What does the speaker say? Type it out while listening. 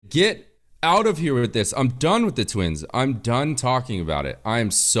Get out of here with this. I'm done with the Twins. I'm done talking about it. I am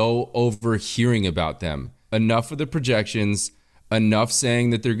so over hearing about them. Enough of the projections. Enough saying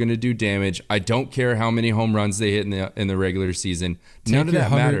that they're going to do damage. I don't care how many home runs they hit in the regular season. None of that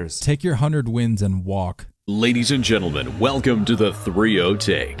matters. Take your 100 wins and walk. Ladies and gentlemen, welcome to the 3-0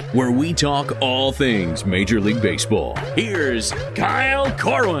 Take, where we talk all things Major League Baseball. Here's Kyle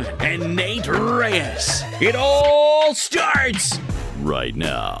Corwin and Nate Reyes. It all starts right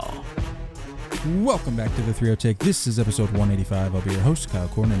now. Welcome back to the 3-0 Take. This is episode 185. I'll be your host, Kyle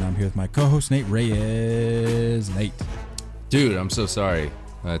Corwin, and I'm here with my co-host, Nate Reyes. Nate. Dude, I'm so sorry.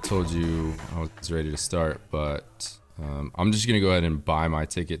 I told you I was ready to start, but I'm just going to go ahead and buy my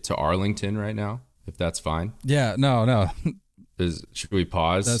ticket to Arlington right now, if that's fine. Yeah, no. Should we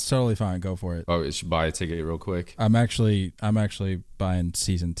pause? That's totally fine. Go for it. Oh, we should buy a ticket real quick. I'm actually buying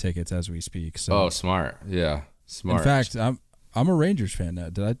season tickets as we speak. So. Oh, smart. Yeah, smart. In fact, I'm a Rangers fan now.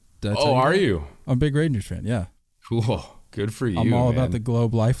 Did I tell you are that? you? I'm a big Rangers fan, yeah. Cool. Good for you, I'm all man. about the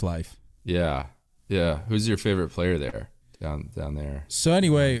Globe life. Yeah. Who's your favorite player there? Down there. So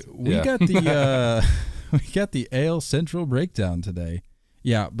anyway, we got the AL Central breakdown today.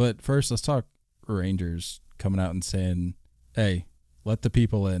 Yeah, but first let's talk Rangers coming out and saying, "Hey, let the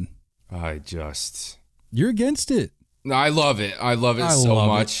people in." You're against it. I love it. I love it so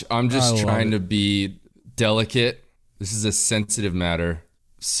much. I'm just trying to be delicate. This is a sensitive matter.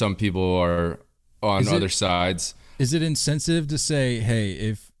 Some people are on other sides. Is it insensitive to say, "Hey,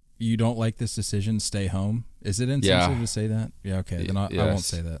 if you don't like this decision, stay home"? Is it insensitive to say that? Yeah, okay. Then I won't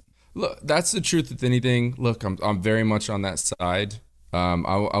say that. Look, that's the truth with anything. Look, I'm very much on that side. I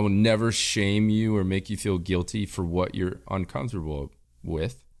will never shame you or make you feel guilty for what you're uncomfortable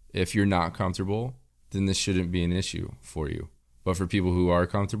with. If you're not comfortable, then this shouldn't be an issue for you. But for people who are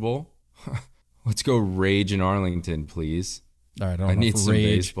comfortable, let's go rage in Arlington, please. All right, I need some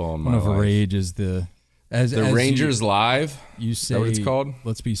baseball in my life. Rage is the... As Rangers live? You say, is that what it's called?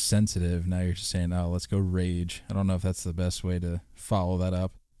 Let's be sensitive. Now you're just saying, oh, let's go rage. I don't know if that's the best way to follow that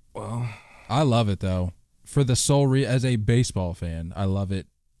up. Well, I love it, though. For the sole as a baseball fan, I love it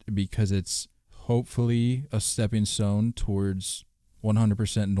because it's hopefully a stepping stone towards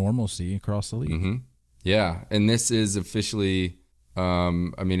 100% normalcy across the league. Mm-hmm. Yeah, and this is officially,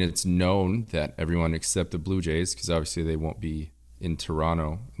 it's known that everyone except the Blue Jays, because obviously they won't be in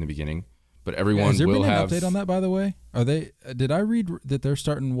Toronto in the beginning, but everyone will have... Has there been an update on that, by the way? Did I read that they're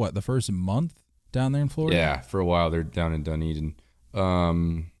starting, the first month down there in Florida? Yeah, for a while they're down in Dunedin.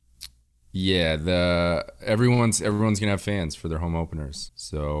 Everyone's gonna have fans for their home openers.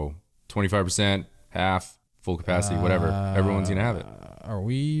 So 25%, half, full capacity, whatever. Everyone's gonna have it. Are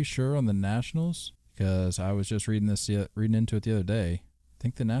we sure on the Nationals? Because I was just reading into it the other day. I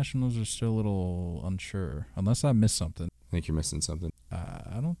think the Nationals are still a little unsure, unless I missed something. I think you're missing something.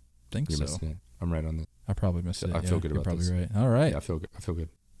 I don't think you're so. missing it. I'm right on this. I probably missed it. I feel good about this. You're probably right. All right. Yeah, I feel good.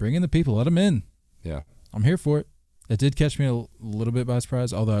 Bring in the people. Let them in. Yeah. I'm here for it. It did catch me a little bit by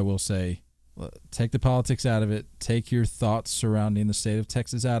surprise, although I will say, take the politics out of it. Take your thoughts surrounding the state of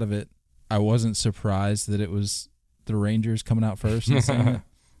Texas out of it. I wasn't surprised that it was the Rangers coming out first and saying it.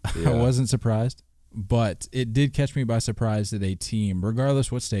 Yeah. I wasn't surprised, but it did catch me by surprise that a team,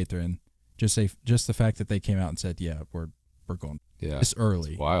 regardless what state they're in, just the fact that they came out and said, "Yeah, we're going." Yeah, it's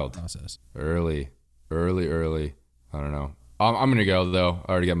early. It's wild process. Early. I don't know. I'm going to go, though.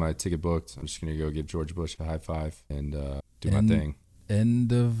 I already got my ticket booked. I'm just going to go give George Bush a high five and do my thing.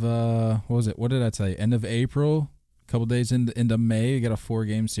 End of, what was it? What did I tell you? End of April, a couple days into May, you got a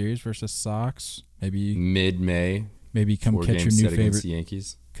 4-game series versus Sox. Maybe mid-May. Maybe come catch your new favorite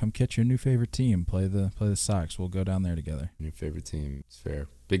Yankees. Come catch your new favorite team. Play the Sox. We'll go down there together. New favorite team. It's fair.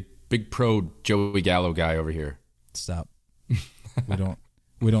 Big pro Joey Gallo guy over here. Stop.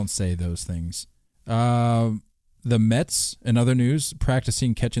 we don't say those things. The Mets, in other news,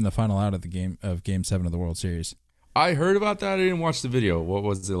 practicing catching the final out of Game 7 of the World Series. I heard about that. I didn't watch the video. What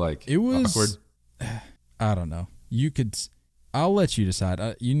was it like? It was awkward. I don't know. I'll let you decide.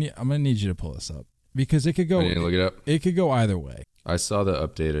 I'm gonna need you to pull this up because it could go. I need to look it up. It could go either way. I saw the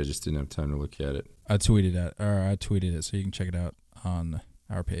update. I just didn't have time to look at it. I tweeted it, so you can check it out on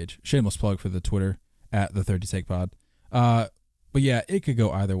our page. Shameless plug for the Twitter at the 30 Take Pod. But yeah, it could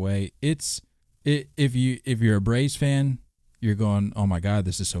go either way. If you're a Braves fan, you're going, "Oh my God,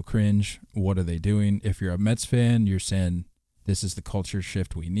 this is so cringe. What are they doing?" If you're a Mets fan, you're saying, "This is the culture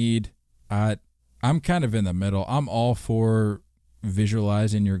shift we need." I'm kind of in the middle. I'm all for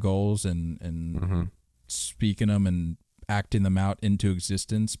visualizing your goals and speaking them and acting them out into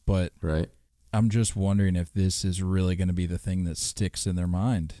existence, but right. I'm just wondering if this is really going to be the thing that sticks in their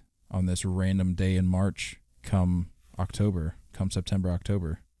mind on this random day in March come September,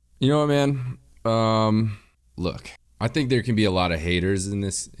 October. You know what, man? Look, I think there can be a lot of haters in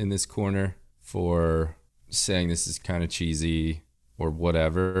this corner for saying this is kind of cheesy or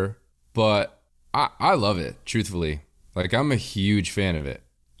whatever, but I love it, truthfully. Like, I'm a huge fan of it.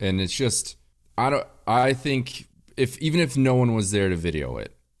 And it's just, I think even if no one was there to video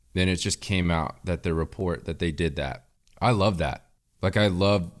it, then it just came out that the report that they did that. I love that. Like, I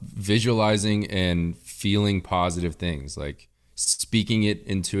love visualizing and feeling positive things, like speaking it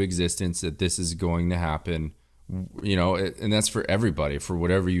into existence that this is going to happen, you know, and that's for everybody, for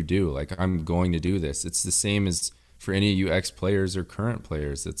whatever you do. Like, I'm going to do this. It's the same as for any of you ex-players or current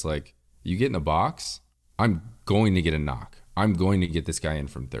players. It's like, you get in the box, I'm going to get a knock. I'm going to get this guy in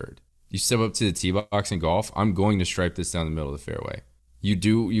from third. You step up to the tee box in golf, I'm going to stripe this down the middle of the fairway.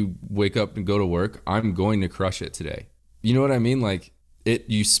 You wake up and go to work, I'm going to crush it today. You know what I mean? Like,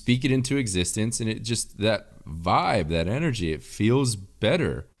 you speak it into existence, and it just, that vibe, that energy, it feels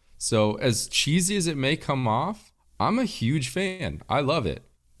better. So as cheesy as it may come off, I'm a huge fan. I love it,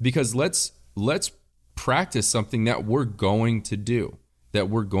 because let's practice something that we're going to do,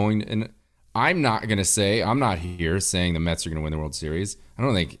 and I'm not here saying the Mets are going to win the World Series. I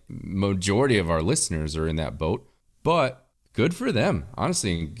don't think majority of our listeners are in that boat, but good for them,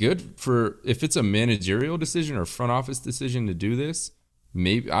 honestly. Good for, if it's a managerial decision or front office decision to do this,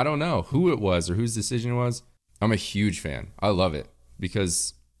 maybe, I don't know who it was or whose decision it was. I'm a huge fan. I love it,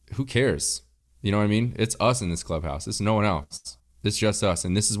 because who cares? You know what I mean? It's us in this clubhouse. It's no one else. It's just us,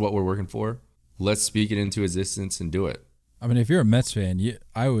 and this is what we're working for. Let's speak it into existence and do it. I mean, if you're a Mets fan,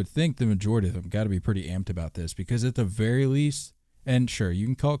 I would think the majority of them got to be pretty amped about this, because at the very least, and sure, you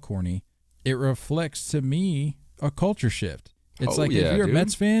can call it corny, it reflects to me a culture shift. It's if you're a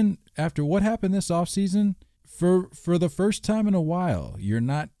Mets fan, after what happened this offseason, for the first time in a while, you're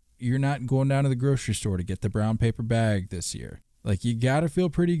not going down to the grocery store to get the brown paper bag this year. Like, you got to feel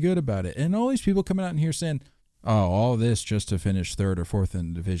pretty good about it. And all these people coming out in here saying, oh, all this just to finish third or fourth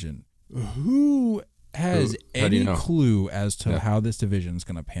in the division. Who has any clue as to how this division is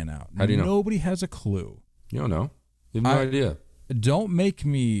going to pan out? How do you know? Nobody has a clue. You don't know. You have no idea. Don't make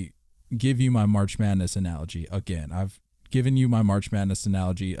me give you my March Madness analogy again. I've given you my March Madness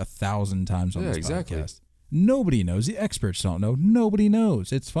analogy 1,000 times on this podcast. Nobody knows. The experts don't know. Nobody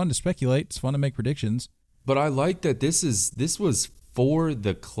knows. It's fun to speculate. It's fun to make predictions. But I like that this was for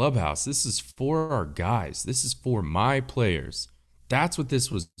the clubhouse. This is for our guys. This is for my players. That's what this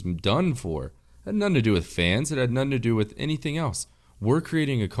was done for. It had nothing to do with fans. It had nothing to do with anything else. We're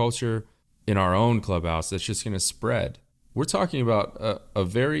creating a culture in our own clubhouse that's just going to spread. We're talking about a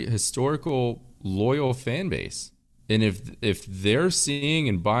very historical, loyal fan base. And if they're seeing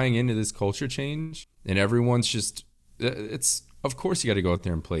and buying into this culture change, and everyone's just, it's, of course you got to go out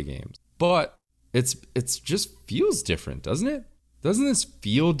there and play games. But it's just feels different, doesn't it? Doesn't this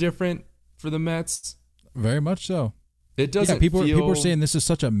feel different for the Mets? Very much so. It doesn't. People are saying this is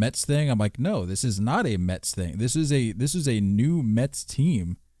such a Mets thing. I'm like, no, this is not a Mets thing. This is a new Mets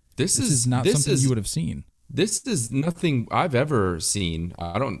team. This is not something you would have seen. This is nothing I've ever seen.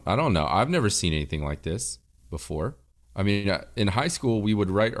 I don't know. I've never seen anything like this before. I mean, in high school, we would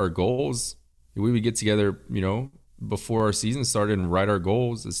write our goals. We would get together, before our season started and write our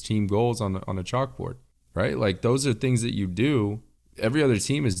goals as team goals on a chalkboard, right? Like, those are things that you do. Every other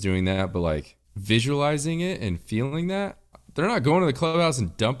team is doing that, but like visualizing it and feeling that, they're not going to the clubhouse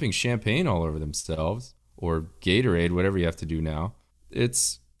and dumping champagne all over themselves or Gatorade, whatever you have to do now.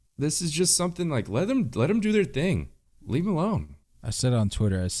 This is just something like, let them do their thing. Leave them alone. I said on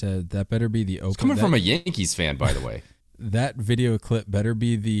Twitter, that better be the open. It's coming from a Yankees fan, by the way. That video clip better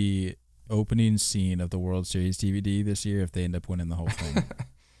be the opening scene of the World Series DVD this year if they end up winning the whole thing.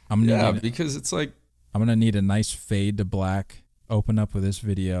 Because it's like, I'm going to need a nice fade to black, open up with this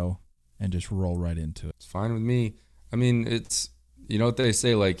video, and just roll right into it. It's fine with me. I mean, it's, you know what they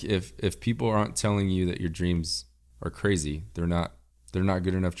say, like, if people aren't telling you that your dreams are crazy, they're not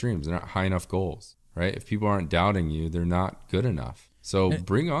good enough dreams. They're not high enough goals, right? If people aren't doubting you, they're not good enough. So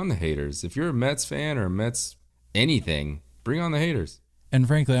bring on the haters. If you're a Mets fan or a Mets anything, bring on the haters. And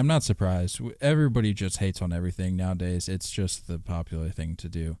frankly, I'm not surprised. Everybody just hates on everything nowadays. It's just the popular thing to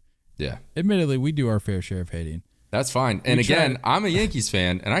do. Yeah. Admittedly, we do our fair share of hating. That's fine. And again, I'm a Yankees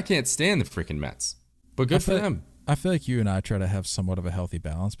fan, and I can't stand the freaking Mets. But good for them. I feel like you and I try to have somewhat of a healthy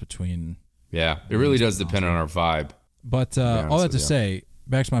balance between... Yeah, it really does depend on our vibe. But all that to say,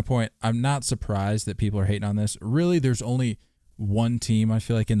 back to my point, I'm not surprised that people are hating on this. Really, there's only one team, I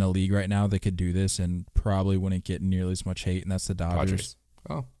feel like, in the league right now that could do this and probably wouldn't get nearly as much hate, and that's the Dodgers. Padres.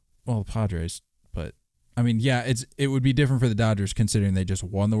 Oh. Well, the Padres. But, I mean, yeah, it would be different for the Dodgers considering they just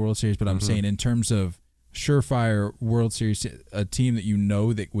won the World Series. But I'm saying in terms of surefire World Series, a team that you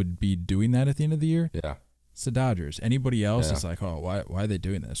know that would be doing that at the end of the year. Yeah. It's the Dodgers. Anybody else Yeah. is like, oh, why are they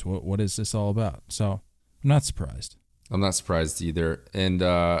doing this? What is this all about? So I'm not surprised. I'm not surprised either. And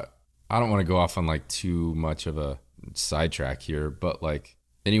I don't want to go off on like too much of a sidetrack here, but like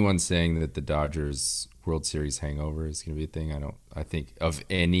anyone saying that the Dodgers World Series hangover is going to be a thing, I think of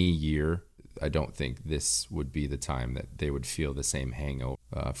any year, I don't think this would be the time that they would feel the same hangover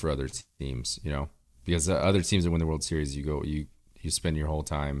for other teams, you know, because other teams that win the World Series, you spend your whole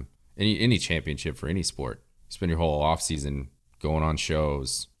time, any championship for any sport, you spend your whole off season going on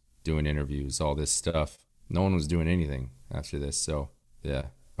shows, doing interviews, all this stuff. No one was doing anything after this. So yeah,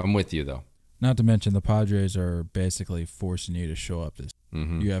 I'm with you though. Not to mention the Padres are basically forcing you to show up this.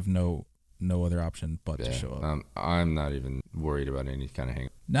 Mm-hmm. You have no other option but to show up. I'm not even worried about any kind of hang.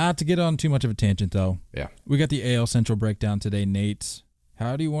 Not to get on too much of a tangent though. Yeah. We got the AL Central breakdown today, Nate.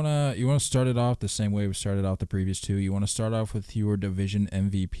 How do you wanna start it off the same way we started off the previous two? You want to start off with your division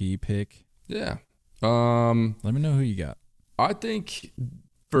MVP pick? Yeah. Let me know who you got. I think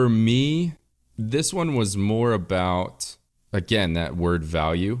for me, this one was more about, again, that word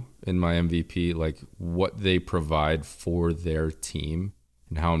value in my MVP, like what they provide for their team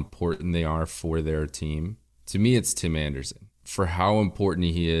and how important they are for their team. To me, it's Tim Anderson for how important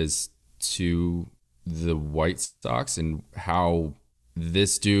he is to the White Sox and how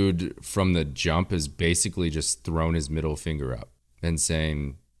this dude from the jump has basically just thrown his middle finger up and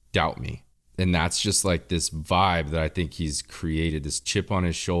saying, doubt me. And that's just like this vibe that I think he's created, this chip on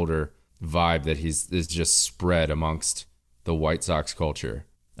his shoulder vibe that is just spread amongst the White Sox culture.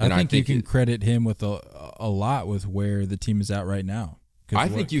 And I think you can credit him with a lot with where the team is at right now. I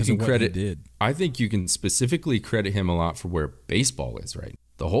think you can specifically credit him a lot for where baseball is right now.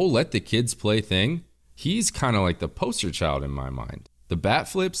 The whole let the kids play thing, he's kind of like the poster child in my mind. The bat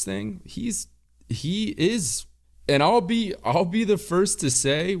flips thing, he is, and I'll be the first to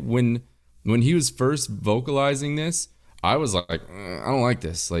say when he was first vocalizing this, I was like, I don't like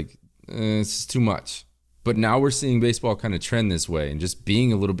this. Like, it's just too much. But now we're seeing baseball kind of trend this way and just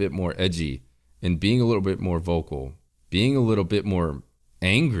being a little bit more edgy and being a little bit more vocal, being a little bit more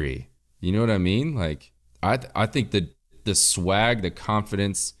angry. You know what I mean? Like, I think that the swag, the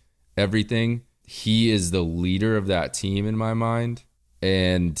confidence, everything, he is the leader of that team in my mind.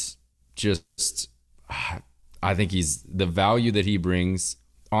 And just, I think he's the value that he brings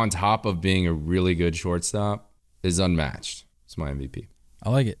on top of being a really good shortstop is unmatched. It's my MVP. I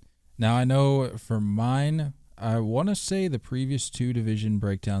like it. Now, I know for mine, I want to say the previous two division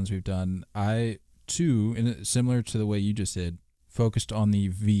breakdowns we've done, I, too, and similar to the way you just did, focused on the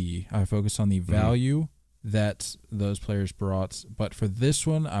V. I focused on the value that those players brought. But for this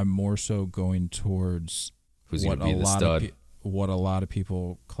one, I'm more so going towards who's going to be the stud. What a lot of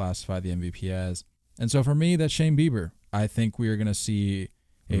people classify the MVP as. And so for me, that's Shane Bieber. I think we are going to see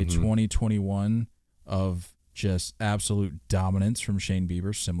a 2021 of just absolute dominance from Shane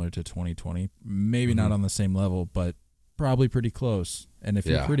Bieber, similar to 2020. Maybe not on the same level, but probably pretty close. And if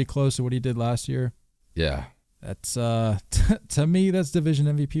you're pretty close to what he did last year, that's to me, that's division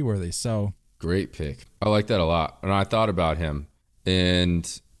MVP worthy. So great pick. I like that a lot. And I thought about him,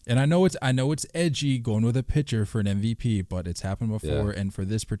 and I know it's edgy going with a pitcher for an MVP, but it's happened before. And for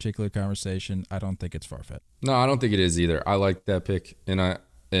this particular conversation, I don't think it's far-fetched. No, I don't think it is either. I like that pick,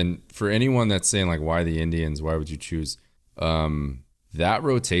 and for anyone that's saying like, why the Indians? Why would you choose? That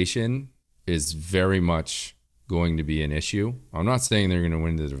rotation is very much going to be an issue. I'm not saying they're going to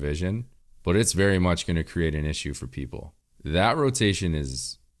win the division, but it's very much going to create an issue for people. That rotation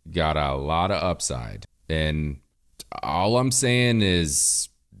is got a lot of upside, and all I'm saying is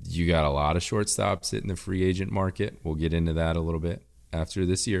you got a lot of shortstops hitting the free agent market. We'll get into that a little bit after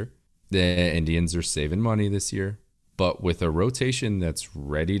this year. The Indians are saving money this year. But with a rotation that's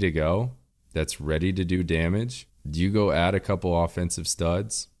ready to go, that's ready to do damage, you go add a couple offensive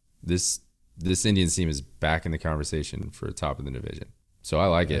studs, this Indians team is back in the conversation for the top of the division. So I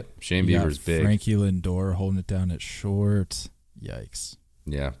like it. Shane Bieber's big. Frankie Lindor holding it down at short. Yikes.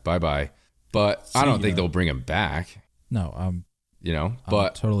 Yeah, bye-bye. But I don't think they'll bring him back. No, I'm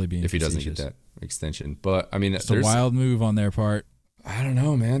totally being if he doesn't get that extension. But I mean, it's a wild move on their part. I don't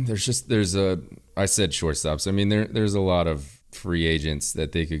know, man. I said shortstops. I mean, there's a lot of free agents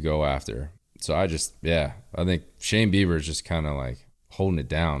that they could go after. So I think Shane Bieber is just kind of like holding it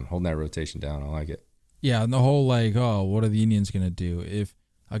down, holding that rotation down. I like it. Yeah, and the whole like, oh, what are the Indians going to do?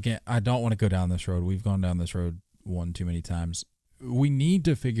 I don't want to go down this road. We've gone down this road one too many times. We need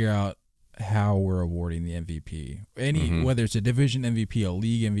to figure out how we're awarding the MVP. Whether it's a division MVP, a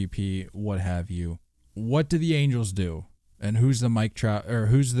league MVP, what have you. What do the Angels do? And who's the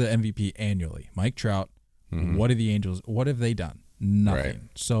MVP annually? Mike Trout, What are the Angels? What have they done? Nothing. Right.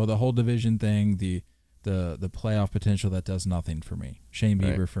 So the whole division thing, the playoff potential, that does nothing for me. Shane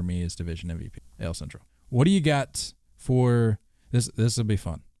Bieber for me is division MVP, AL Central. What do you got for this? This will be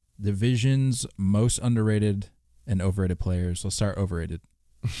fun. Division's most underrated and overrated players. Let's start overrated.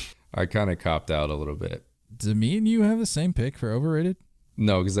 I kind of copped out a little bit. Do me and you have the same pick for overrated?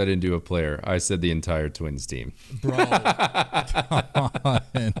 No, because I didn't do a player. I said the entire Twins team. Bro, come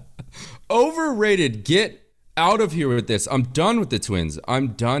on. Overrated. Get out of here with this. I'm done with the Twins. I'm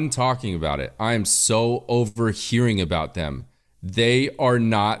done talking about it. I am so over hearing about them. They are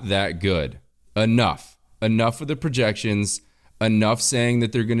not that good. Enough with the projections. Enough saying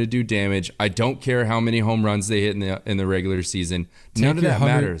that they're going to do damage. I don't care how many home runs they hit in the regular season. None of that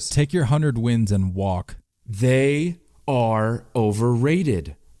matters. Take your 100 wins and walk. They are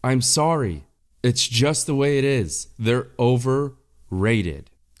overrated. I'm sorry. It's just the way it is. They're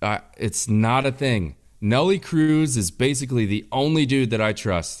overrated. It's not a thing. Nelly Cruz is basically the only dude that I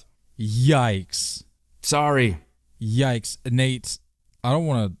trust. Yikes. Sorry. Yikes. Nate, I don't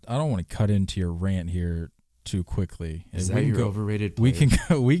want to cut into your rant here too quickly. Is that your overrated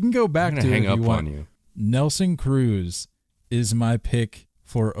player? We can go back to hang it if up you want. on you. Nelson Cruz is my pick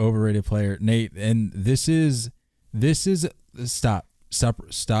for overrated player. Nate, and this is stop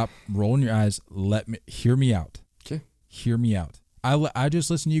rolling your eyes. Hear me out. Okay. Hear me out. I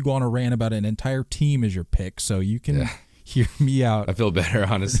just listened to you go on a rant about an entire team as your pick, so you can hear me out. I feel better,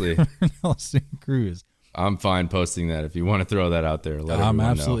 honestly. Nelson Cruz. I'm fine posting that if you want to throw that out there. I'm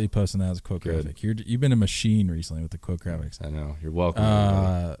absolutely posting that as a quote graphic. You've been a machine recently with the quote graphics. I know. You're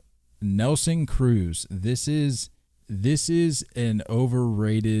welcome. Nelson Cruz. This is an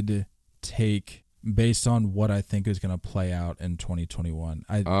overrated take based on what I think is going to play out in 2021.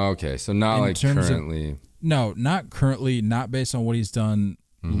 Okay, so not like currently. No, not currently. Not based on what he's done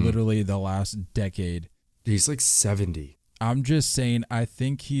literally the last decade. He's like 70. I'm just saying. I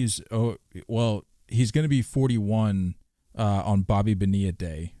think he's he's going to be 41 on Bobby Bonilla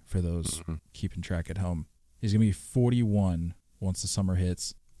Day for those keeping track at home. He's going to be 41 once the summer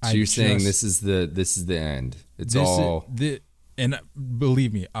hits. So you're saying this is the end. And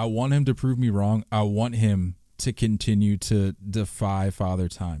believe me, I want him to prove me wrong. I want him to continue to defy Father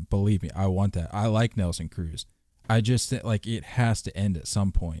Time. Believe me, I want that. I like Nelson Cruz. I just think like it has to end at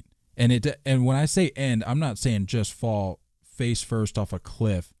some point. And when I say end, I'm not saying just fall face first off a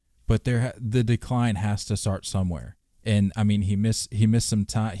cliff. But the decline has to start somewhere. And I mean, he missed some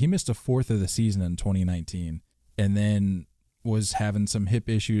time. He missed a fourth of the season in 2019, and then was having some hip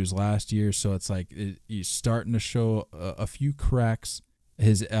issues last year. So it's like he's starting to show a few cracks.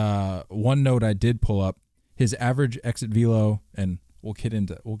 His one note I did pull up, his average exit velo, and we'll get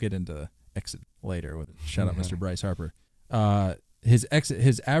into exit later. With shout out Mr. Bryce Harper. His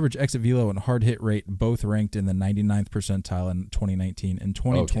average exit velo and hard hit rate both ranked in the 99th percentile in 2019. In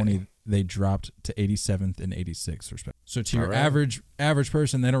 2020, they dropped to 87th and 86th, respectively. So to your average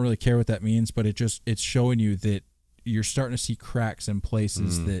person, they don't really care what that means, but it's showing you that you're starting to see cracks in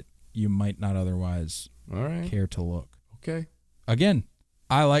places that you might not otherwise care to look. Okay. Again,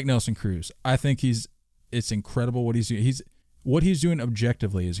 I like Nelson Cruz. I think it's incredible what he's doing. What he's doing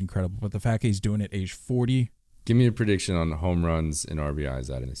objectively is incredible, but the fact that he's doing it at age 40. Give me a prediction on home runs and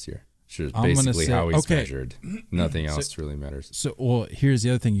RBIs out of this year. Sure, basically how he's measured. Nothing else really matters. So, here's the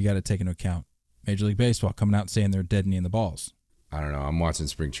other thing you got to take into account. Major League Baseball coming out and saying they're deadening the balls. I don't know. I'm watching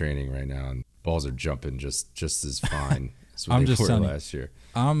spring training right now, and balls are jumping just as fine as what I'm they just were last year.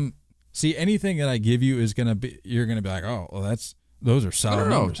 See, anything that I give you is you're gonna be like, oh, well, those are solid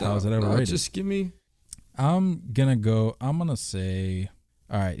numbers. How is that overrated? Just give me. I'm gonna say,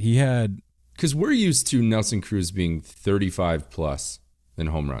 all right. He had. Because we're used to Nelson Cruz being 35 plus in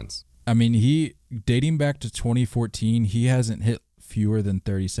home runs. I mean, dating back to 2014, he hasn't hit fewer than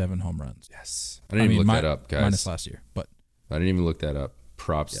 37 home runs. Yes. I didn't even look that up, guys. Minus last year, but. I didn't even look that up.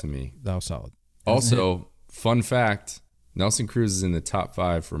 Props to me. That was solid. Also, fun fact, Nelson Cruz is in the top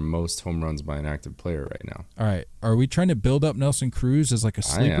 5 for most home runs by an active player right now. All right. Are we trying to build up Nelson Cruz as like a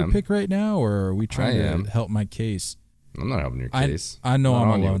sleeper pick right now, or are we trying to help my case? I'm not helping your case. I know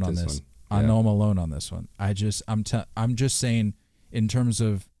I'm alone on this. I know I'm alone on this one. I'm just saying in terms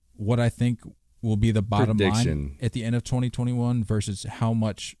of what I think will be the bottom line at the end of 2021 versus how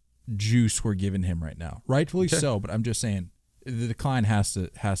much juice we're giving him right now. Rightfully so, but I'm just saying the decline has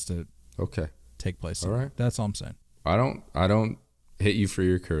to take place. All right. That's all I'm saying. I don't hate you for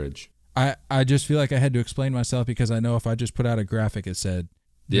your courage. I just feel like I had to explain myself because I know if I just put out a graphic it said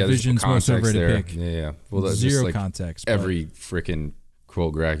division's most overrated pick. Yeah. Well, that's zero just like context. Every freaking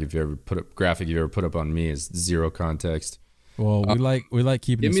quote graphic you ever put up on me is zero context. Well, we like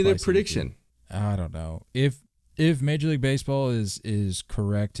keeping. Give me the spicy prediction. I don't know. If Major League Baseball is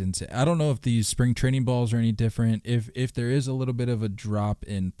correct and I don't know if these spring training balls are any different. If there is a little bit of a drop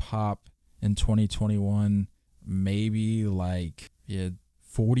in pop in 2021, maybe like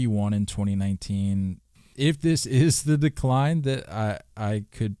 41 in 2019. If this is the decline that I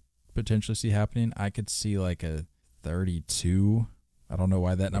could potentially see happening, I could see like a 32. I don't know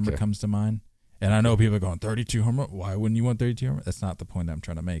why that number comes to mind. And I know people are going 32 home run. Why wouldn't you want 32 home run? That's not the point I'm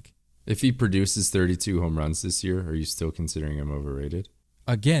trying to make. If he produces 32 home runs this year, are you still considering him overrated?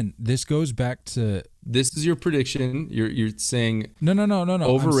 Again, this goes back to... This is your prediction. You're saying... No.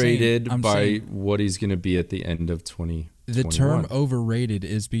 Overrated I'm by saying what he's going to be at the end of 2021. The term overrated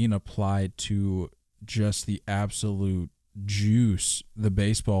is being applied to just the absolute juice the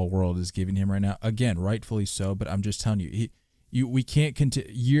baseball world is giving him right now. Again, rightfully so, but I'm just telling you, we can't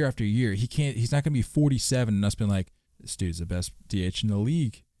continue year after year. He's not going to be 47 and us being like, this dude's the best DH in the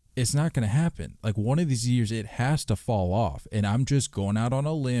league. It's not going to happen. Like one of these years, it has to fall off. And I'm just going out on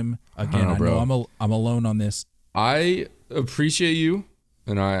a limb. Again, I know I'm alone on this. I appreciate you,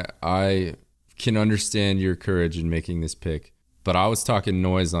 and I can understand your courage in making this pick. But I was talking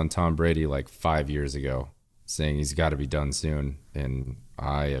noise on Tom Brady like 5 years ago, saying he's got to be done soon. And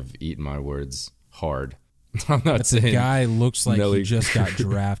I have eaten my words hard. I'm not saying the guy looks like he just got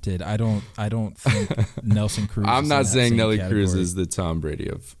drafted. I don't think Nelson Cruz. I'm not saying Nelly Cruz is the Tom Brady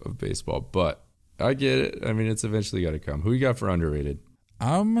of baseball, but I get it. I mean, it's eventually got to come. Who you got for underrated?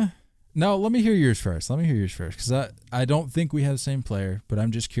 No, let me hear yours first. Because I don't think we have the same player, but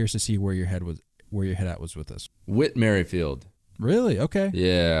I'm just curious to see where your head at was with this. Whit Merrifield. Really? Okay.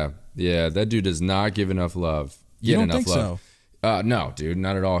 Yeah. That dude does not give enough love. You don't think so? No, dude,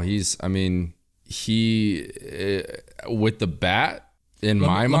 not at all. He with the bat in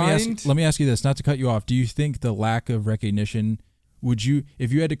my mind. Let me ask you this, not to cut you off. Do you think the lack of recognition,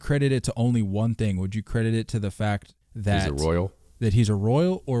 if you had to credit it to only one thing, would you credit it to the fact that he's a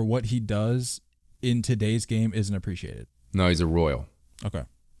Royal, or what he does in today's game isn't appreciated? No, he's a Royal. Okay.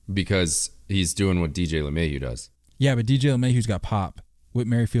 Because he's doing what DJ LeMahieu does. Yeah, but DJ LeMahieu's got pop. Whit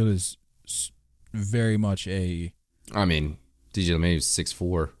Merrifield is very much DJ LeMahieu's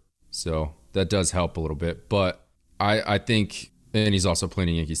 6'4", so that does help a little bit. But I think, and he's also playing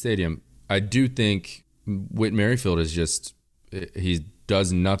in Yankee Stadium, I do think Whit Merrifield is just, he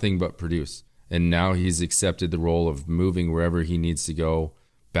does nothing but produce. And now he's accepted the role of moving wherever he needs to go,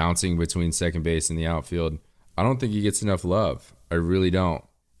 bouncing between second base and the outfield. I don't think he gets enough love. I really don't.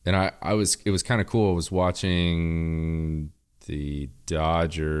 And it was kind of cool. I was watching the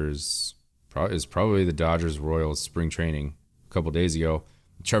Dodgers, it was probably the Dodgers Royals spring training a couple days ago.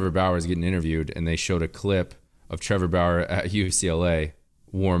 Trevor Bauer is getting interviewed, and they showed a clip of Trevor Bauer at UCLA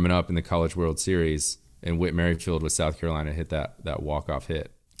warming up in the College World Series, and Whit Merrifield with South Carolina hit that walk-off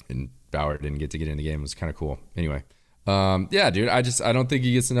hit, and Bauer didn't get to get in the game. It was kind of cool. Anyway, yeah, dude, I don't think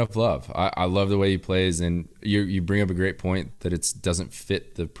he gets enough love. I love the way he plays, and you bring up a great point that it doesn't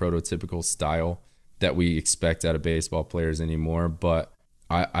fit the prototypical style that we expect out of baseball players anymore. But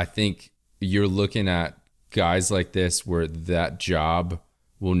I think you're looking at guys like this where that job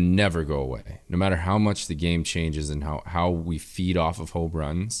will never go away. No matter how much the game changes and how we feed off of home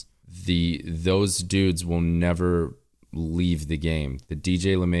runs, those dudes will never leave the game. The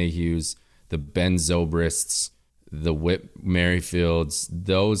DJ LeMahieu's, the Ben Zobrists, the Whit Merrifields,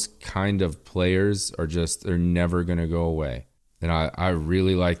 those kind of players they're never going to go away. And I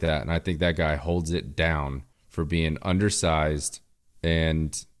really like that. And I think that guy holds it down for being undersized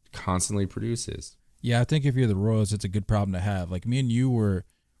and constantly produces. Yeah, I think if you're the Royals, it's a good problem to have. Like me and you were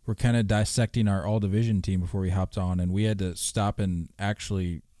kind of dissecting our all-division team before we hopped on, and we had to stop and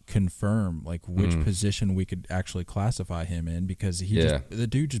actually confirm like which position we could actually classify him in, because the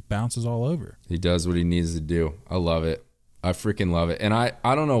dude just bounces all over. He does what he needs to do. I love it. I freaking love it. And I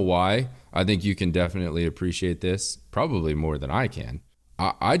don't know why. I think you can definitely appreciate this, probably more than I can.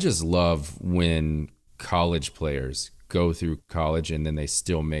 I just love when college players go through college and then they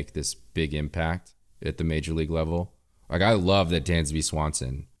still make this big impact at the major league level. Like, I love that Dansby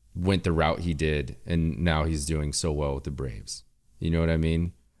Swanson went the route he did, and now he's doing so well with the Braves. You know what I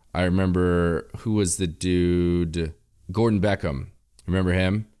mean? I remember, who was the dude? Gordon Beckham. Remember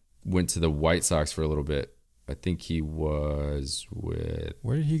him? Went to the White Sox for a little bit. I think he was with...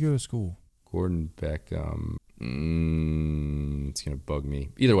 Where did he go to school? Gordon Beckham. It's going to bug me.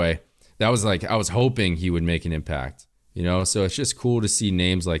 Either way, that was like, I was hoping he would make an impact. You know, so it's just cool to see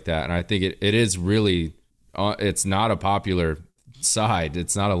names like that. And I think it is really, it's not a popular side.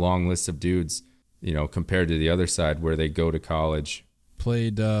 It's not a long list of dudes, you know, compared to the other side where they go to college.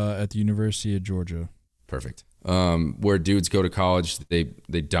 Played at the University of Georgia. Perfect. Where dudes go to college, they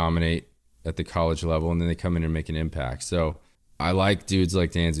dominate, at the college level, and then they come in and make an impact. So I like dudes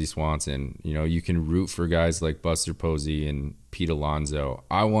like Dansby Swanson. You know, you can root for guys like Buster Posey and Pete Alonso.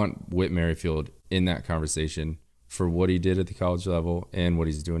 I want Whit Merrifield in that conversation for what he did at the college level and what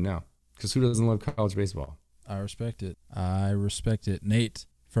he's doing now. Because who doesn't love college baseball? I respect it. Nate,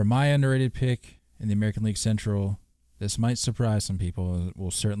 for my underrated pick in the American League Central, this might surprise some people. It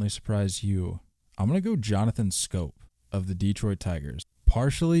will certainly surprise you. I'm going to go Jonathan Scope of the Detroit Tigers,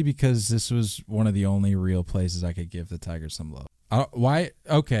 partially because this was one of the only real places I could give the Tigers some love. Why?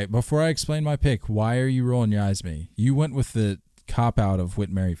 Okay, before I explain my pick, why are you rolling your eyes at me? You went with the cop-out of Whit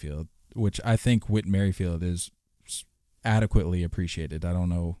Merrifield, which I think Whit Merrifield is adequately appreciated. I don't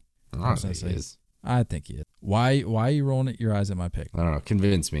know. I think he is. I think he is. Why are you rolling your eyes at my pick? I don't know.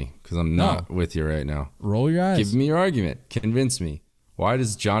 Convince me, because I'm not with you right now. Roll your eyes. Give me your argument. Convince me. Why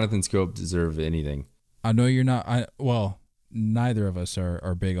does Jonathan Scope deserve anything? I know you're not. Neither of us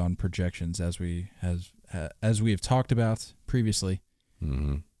are big on projections, as we have talked about previously.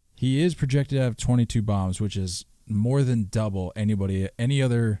 Mm-hmm. He is projected to have 22 bombs, which is more than double any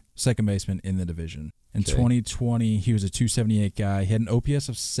other second baseman in the division. In 2020, he was a 278 guy. He had an OPS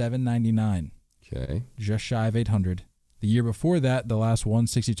of 799. Okay. Just shy of 800. The year before that, the last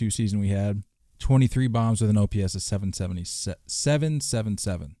 162 season we had, 23 bombs with an OPS of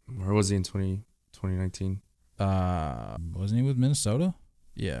 777. Where was he in 2019? Wasn't he with Minnesota?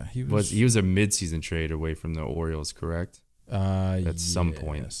 Yeah, he was. He was a midseason trade away from the Orioles, correct? At some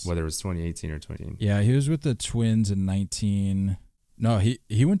point, whether it was 2018 or 2019. Yeah, he was with the Twins in 19. No,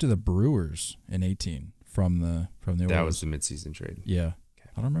 he went to the Brewers in 18 from the Orioles. That was the midseason trade. Yeah. Okay.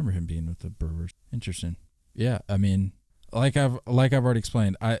 I don't remember him being with the Brewers. Interesting. Yeah, I mean, like I've already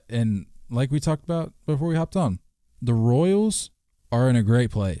explained, and like we talked about before we hopped on, the Royals are in a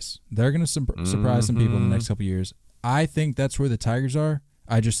great place. They're going to surprise some people in the next couple of years. I think that's where the Tigers are.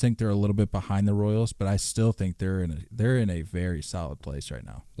 I just think they're a little bit behind the Royals, but I still think they're in a very solid place right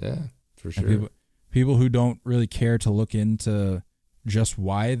now. Yeah, for sure. People who don't really care to look into just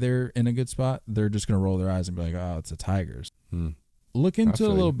why they're in a good spot, they're just going to roll their eyes and be like, "Oh, it's the Tigers." Look into it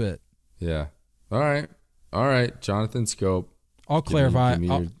a little bit. Yeah. All right. Jonathan Scope. I'll clarify. Give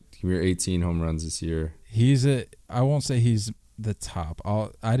me your 18 home runs this year. I won't say he's the top.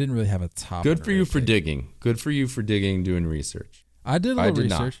 I didn't really have a top. Good for you for digging. Good for you for digging, doing research. I did a little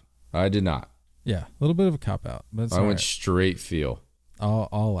research. I did not. Yeah, a little bit of a cop out, but I went straight feel. I'll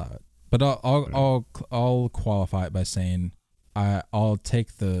allow it, but I'll qualify it by saying I'll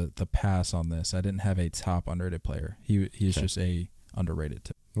take the pass on this. I didn't have a top underrated player. He's just a underrated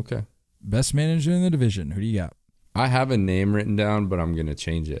tip. Okay. Best manager in the division. Who do you got? I have a name written down, but I'm gonna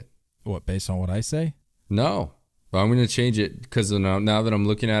change it. What, based on what I say? No, but I'm gonna change it because now that I'm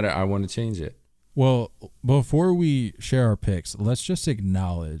looking at it, I want to change it. Well, before we share our picks, let's just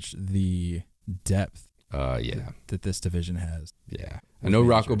acknowledge the depth that this division has. Yeah. I know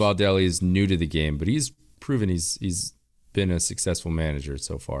Rocco Baldelli is new to the game, but he's proven he's been a successful manager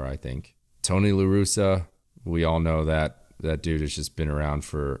so far, I think. Tony La Russa, we all know that dude has just been around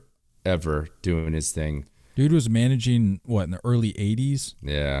forever doing his thing. Dude was managing, in the early 80s?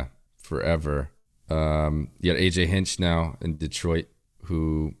 Yeah, forever. You got AJ Hinch now in Detroit,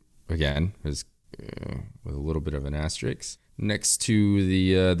 who, again, is with a little bit of an asterisk next to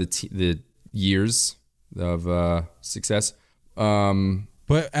the years of success.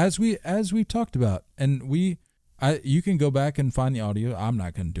 But as we talked about, and you can go back and find the audio. I'm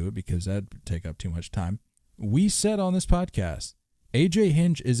not going to do it because that'd take up too much time. We said on this podcast, AJ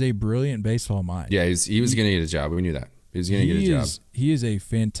Hinch is a brilliant baseball mind. Yeah, he was going to get a job. We knew that. He was going to get a job. He is a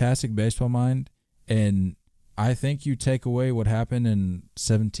fantastic baseball mind, and I think you take away what happened in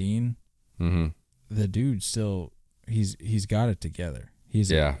 2017. Mm-hmm. The dude still he's got it together.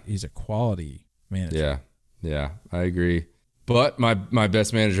 He's a quality manager. Yeah, I agree. But my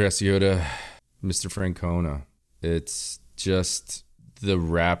best manager has to go to Mr. Francona. It's just the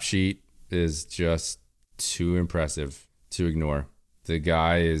rap sheet is just too impressive to ignore. The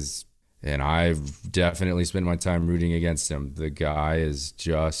guy is, and I've definitely spent my time rooting against him. The guy is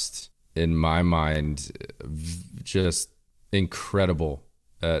just, in my mind, just incredible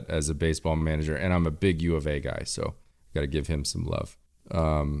as a baseball manager. And I'm a big U of A guy, so got to give him some love.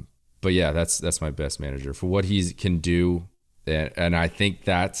 But yeah, that's my best manager for what he can do. And I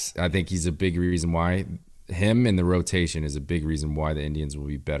think he's a big reason why him in the rotation is a big reason why the Indians will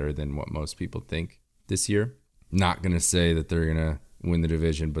be better than what most people think this year. Not going to say that they're going to win the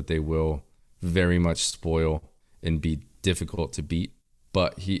division, but they will very much spoil and be difficult to beat.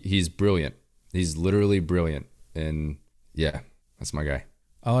 But he's brilliant. He's literally brilliant. And yeah, that's my guy.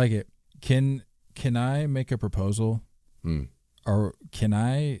 I like it. Can I make a proposal? Mm. Or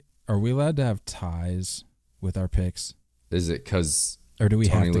Are we allowed to have ties with our picks? Is it because Or do we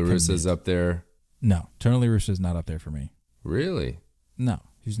Tony have to La Russa's commit? up there? No, Tony La Russa's not up there for me. Really? No,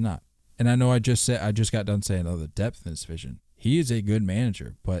 he's not. And I know I just got done saying, the depth in this division. He is a good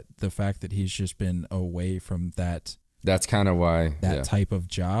manager, but the fact that he's just been away from that's kind of why type of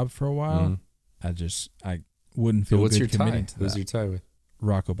job for a while, I wouldn't feel So what's good your tie? committing to Who's that. your tie with?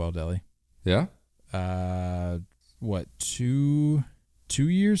 Rocco Baldelli. Yeah. What 2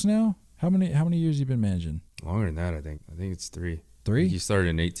 years now? How many years you been managing? Longer than that, I think. I think it's 3. 3? You started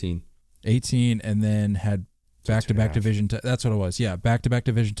in 18. 18, and then had back-to-back 2.5. division. That's what it was. Yeah, back-to-back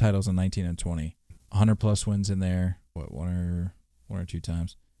division titles in 19 and 20. 100 plus wins in there. What, one or two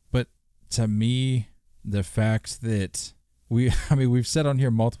times? But to me, the fact that we've said on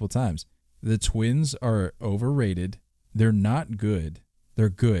here multiple times, the Twins are overrated. They're not good. They're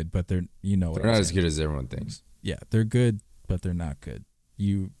good, but they're They're not as good as everyone thinks. Yeah, they're good, but they're not good.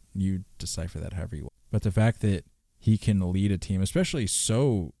 You decipher that however you want. But the fact that he can lead a team, especially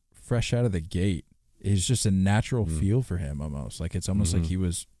so fresh out of the gate, is just a natural feel for him almost. Like it's almost like he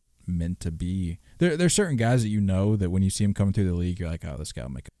was meant to be. There's certain guys that that when you see him coming through the league, you're like, oh, this guy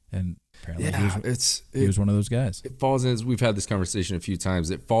will make it. And apparently he was one of those guys. It falls in, we've had this conversation a few times,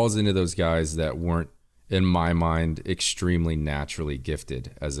 it falls into those guys that weren't, in my mind, extremely naturally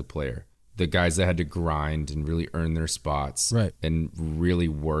gifted as a player. The guys that had to grind and really earn their spots, right, and really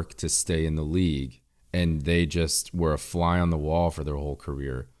work to stay in the league. And they just were a fly on the wall for their whole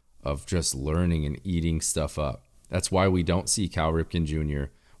career of just learning and eating stuff up. That's why we don't see Cal Ripken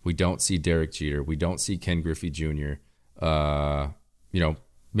Jr., we don't see Derek Jeter, we don't see Ken Griffey Jr.,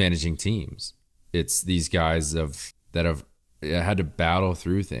 managing teams. It's these guys that have had to battle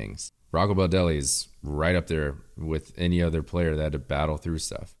through things. Rocco Baldelli is right up there with any other player that had to battle through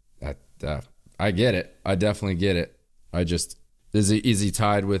stuff. I get it. I definitely get it. Is he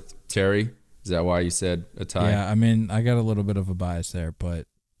tied with Terry? Is that why you said a tie? Yeah, I mean, I got a little bit of a bias there, but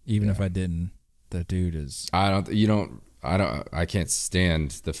even if I didn't, the dude is. I can't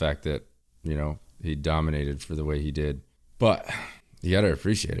stand the fact that, he dominated for the way he did. But you got to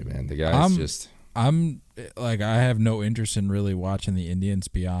appreciate it, man. The guy's I'm like, I have no interest in really watching the Indians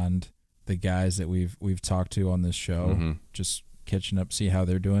beyond the guys that we've talked to on this show. Just catching up, see how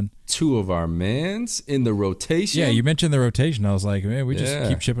they're doing. 2 of our mans in the rotation. Yeah, you mentioned the rotation. I was like, man, we just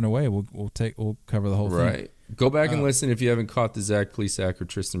keep chipping away. We'll cover the whole thing. Right. Go back and listen if you haven't caught the Zach Plesac or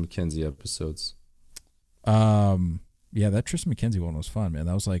Tristan McKenzie episodes. Yeah, that Tristan McKenzie one was fun, man.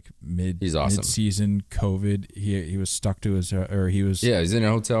 That was like He's awesome. mid-season COVID. He was stuck to his, or he was he's in a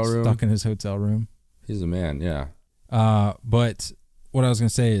hotel room. Stuck in his hotel room. He's a man, yeah. But what I was gonna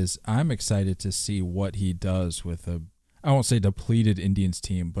say is I'm excited to see what he does with I won't say depleted Indians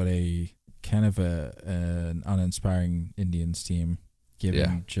team, but a kind of an uninspiring Indians team,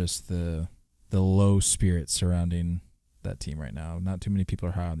 given just the low spirits surrounding that team right now. Not too many people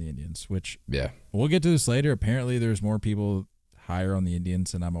are high on the Indians, which we'll get to this later. Apparently there's more people higher on the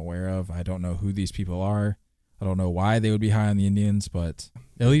Indians than I'm aware of. I don't know who these people are. I don't know why they would be high on the Indians, but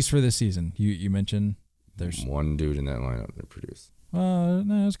at least for this season, you mentioned there's one dude in that lineup that produced. No,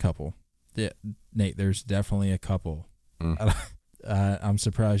 there's a couple. Yeah, Nate, there's definitely a couple. I'm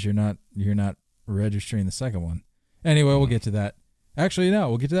surprised you're not registering the second one. Anyway, we'll get to that. Actually, no,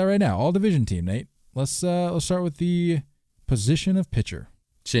 we'll get to that right now. All division team, Nate. Let's start with the position of pitcher.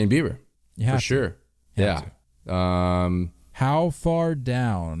 Shane Bieber, for sure. Yeah. How far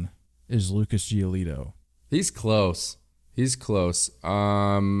down is Lucas Giolito? He's close.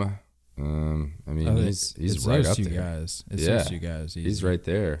 I mean, he's right up there. Guys. It's those two guys. He's right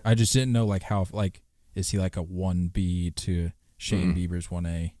there. I just didn't know how is he like a 1B to Shane Bieber's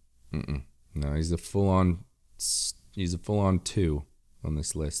 1A? No, he's a full on 2 on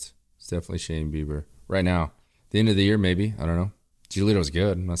this list. It's definitely Shane Bieber right now. The end of the year, maybe. I don't know. Giolito's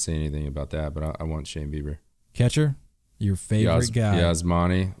good. I'm not saying anything about that, but I want Shane Bieber. Catcher, your favorite guy.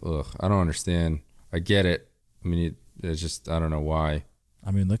 Yasmani. Ugh, I don't understand. I get it. I mean, it's just I don't know why.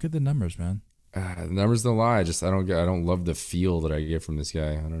 I mean, look at the numbers, man. The numbers don't lie. I don't love the feel that I get from this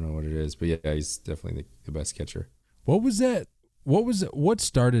guy. I don't know what it is, but yeah, he's definitely the best catcher. What was that? What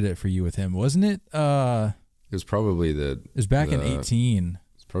started it for you with him? Wasn't it? It was probably It was back in 18.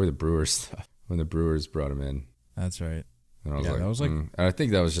 It's probably the Brewers stuff when the Brewers brought him in. That's right. And I was And I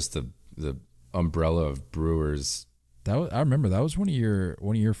think that was just the umbrella of Brewers. I remember that was one of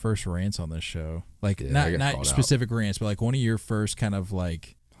your first rants on this show. Not specific rants, but like one of your first kind of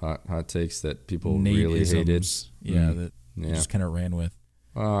like hot takes that people really hated. Yeah, that you just kind of ran with.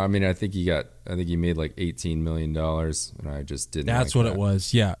 I mean, I think he made like $18 million, and I just didn't. That's what it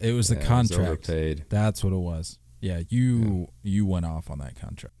was. Yeah, it was the contract. It was overpaid. That's what it was. Yeah, you went off on that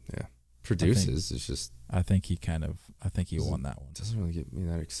contract. Yeah. Produces. It's just I think he won that one. doesn't really get me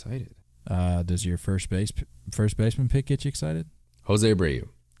that excited. Does your first baseman pick get you excited? Jose Abreu.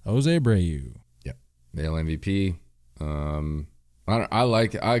 Jose Abreu. Yep. Male MVP.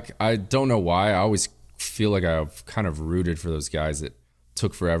 I don't know why. I always feel like I've kind of rooted for those guys that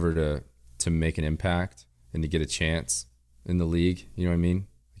took forever to make an impact and to get a chance in the league. You know what I mean?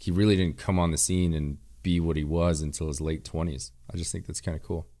 Like, he really didn't come on the scene and be what he was until his late 20s. I just think that's kind of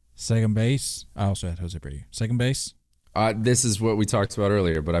cool. Second base. I also had Jose Abreu. Second base. This is what we talked about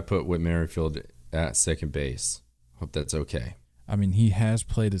earlier, but I put Whit Merrifield at second base. Hope that's okay. I mean, he has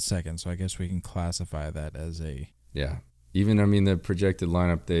played at second, so I guess we can classify that as a... Yeah. Even, I mean, the projected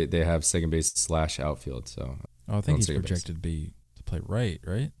lineup, they have second base / outfield. So I think he's projected to play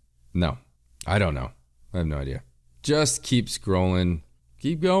right? No. I don't know. I have no idea. Just keep scrolling.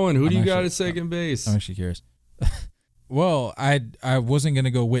 Keep going. Who do you got at second base? I'm actually curious. Well, I wasn't going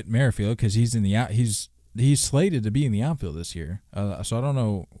to go Whit Merrifield because he's in the out. He's slated to be in the outfield this year. So I don't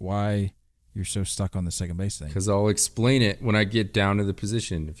know why you're so stuck on the second base thing. Because I'll explain it when I get down to the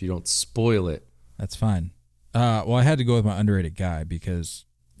position if you don't spoil it. That's fine. Well, I had to go with my underrated guy because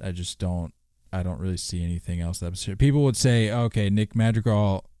I don't really see anything else that people would say, okay, Nick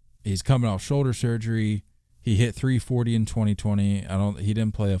Madrigal, he's coming off shoulder surgery. He hit 340 in 2020. He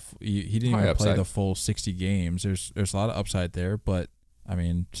didn't play he didn't even play the full 60 games. There's a lot of upside there, but I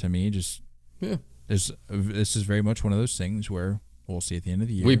mean, to me, this is very much one of those things where we'll see at the end of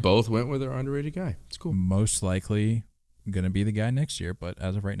the year. We both went with our underrated guy. It's cool. Most likely going to be the guy next year, but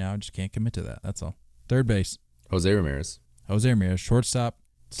as of right now, I just can't commit to that. That's all. Third base. Jose Ramirez. Shortstop.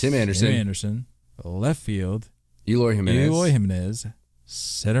 Tim Anderson. Left field. Eloy Jimenez.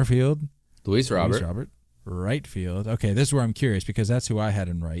 Center field. Luis Robert. Right field. Okay, this is where I'm curious because that's who I had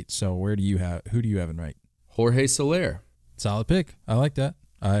in right. So who do you have in right? Jorge Soler. Solid pick. I like that.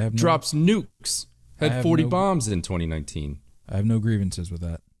 Drops nukes. Had 40 bombs in 2019. I have no grievances with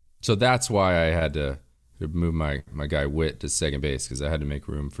that. So that's why I had to move my guy Whit to second base because I had to make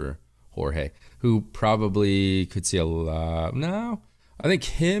room for Jorge, who probably could see a lot. No, I think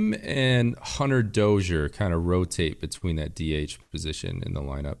him and Hunter Dozier kind of rotate between that DH position in the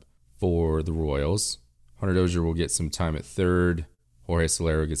lineup for the Royals. Hunter Dozier will get some time at third. Jorge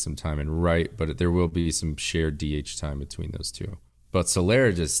Soler will get some time in right, but there will be some shared DH time between those two. But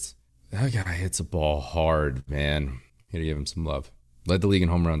Soler that guy hits a ball hard, man. You gotta give him some love. Led the league in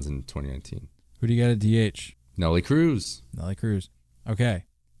home runs in 2019. Who do you got at DH? Nelly Cruz. Okay,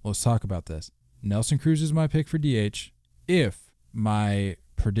 let's talk about this. Nelson Cruz is my pick for DH. If my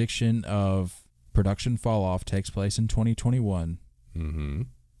prediction of production fall off takes place in 2021,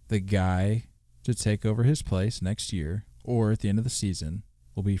 the guy to take over his place next year or at the end of the season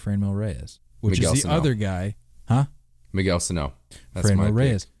will be Franmil Reyes, which Miguel is the Sano. other guy. Huh? Miguel Sano. That's Franmil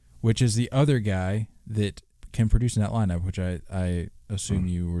Reyes, which is the other guy that can produce in that lineup, which I assume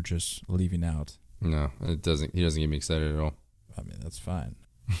you were just leaving out. No, it doesn't. He doesn't get me excited at all. I mean, that's fine.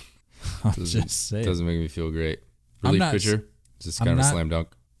 I'm just saying. Doesn't make me feel great. Relief pitcher. Just kind of a slam dunk.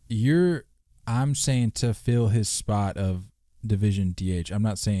 I'm saying to fill his spot of division DH. I'm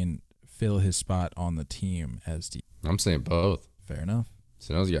not saying fill his spot on the team as DH. I'm saying both. Fair enough.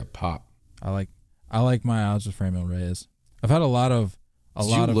 Sano's got pop. I like my odds with Franmil Reyes. I've had a lot of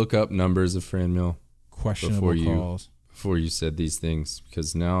look up numbers of Franmil questionable calls before you said these things?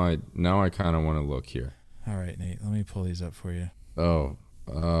 Because now I kind of want to look here. All right, Nate. Let me pull these up for you. Oh,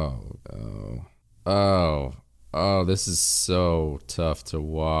 this is so tough to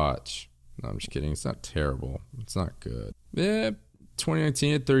watch. No, I'm just kidding. It's not terrible. It's not good. Yeah,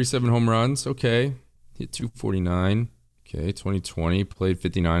 2019 had 37 home runs. Okay. Hit 249. Okay, 2020 played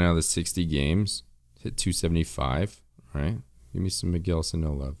 59 out of the 60 games. Hit 275. All right. Give me some Miguel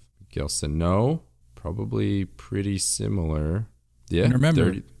Sano love. Miguel Sano, probably pretty similar. Yeah, and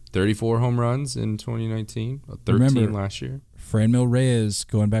remember, 34 home runs in 2019. 13 last year. Franmil Reyes,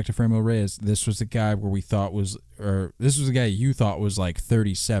 going back to Franmil Reyes, this was the guy where this was the guy you thought was like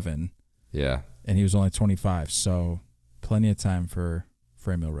 37. Yeah. And he was only 25, so plenty of time for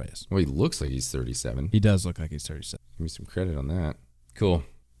Franmil Reyes. Well, he looks like he's 37. He does look like he's 37. Give me some credit on that. Cool.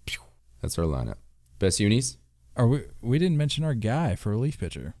 That's our lineup. Best unis? We didn't mention our guy for relief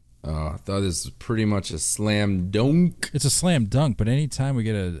pitcher. I thought this was pretty much a slam dunk. It's a slam dunk, but anytime we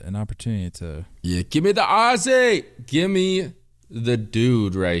get an opportunity to... Yeah, give me the Ozzy. Give me the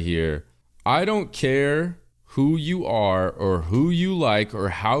dude right here. I don't care who you are or who you like or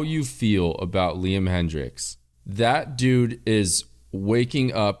how you feel about Liam Hendriks. That dude is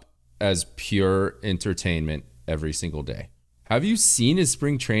waking up as pure entertainment every single day. Have you seen his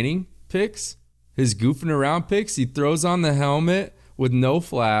spring training pics? his goofing around pics. He throws on the helmet with no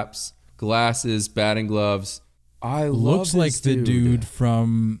flaps, glasses, batting gloves. I love Looks like this the dude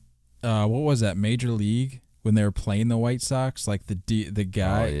from what was that, Major League, when they were playing the White Sox, like the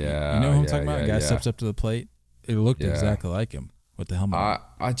guy. Oh, yeah, you know who I'm yeah, talking about? yeah, Guy yeah. steps up to the plate. It looked exactly like him with the helmet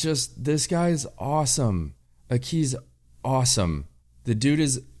on. This guy's awesome. Like, he's awesome. The dude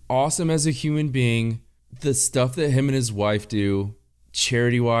is awesome as a human being. The stuff that him and his wife do,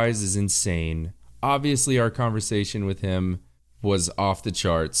 charity-wise, is insane. Obviously, our conversation with him was off the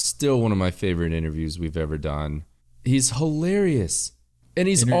charts. Still one of my favorite interviews we've ever done. He's hilarious. And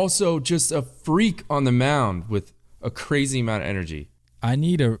he's also just a freak on the mound with a crazy amount of energy. I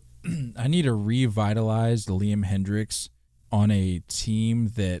need a revitalized Liam Hendriks on a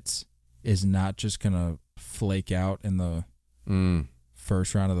team that is not just gonna flake out in the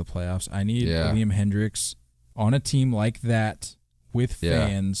first round of the playoffs. I need Liam Hendriks on a team like that with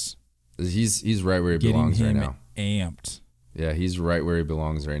fans. He's right where he belongs right now. Amped. Yeah, he's right where he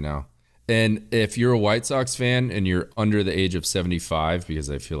belongs right now. And if you're a White Sox fan and you're under the age of 75, because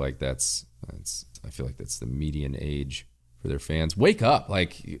I feel like that's the median age for their fans, wake up.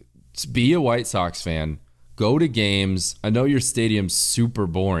 Like, be a White Sox fan. Go to games. I know your stadium's super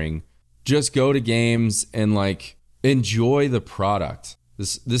boring. Just go to games and like enjoy the product.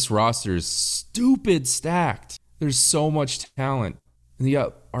 This roster is stupid stacked. There's so much talent. And you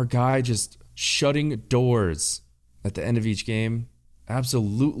got our guy just shutting doors at the end of each game.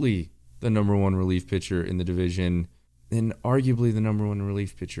 Absolutely the number one relief pitcher in the division and arguably the number one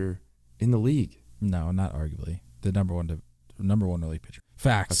relief pitcher in the league. No, not arguably. The number one relief pitcher.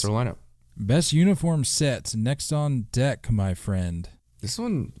 Facts. That's our lineup. Best uniform sets next on deck, my friend. This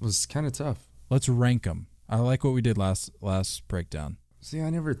one was kind of tough. Let's rank them. I like what we did last breakdown. See,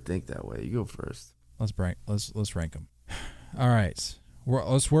 I never think that way. You go first. Let's rank them. All right.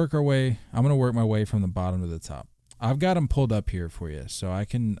 Let's work our way. I'm going to work my way from the bottom to the top. I've got them pulled up here for you, so I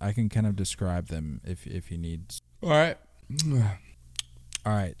can kind of describe them if you need. All right.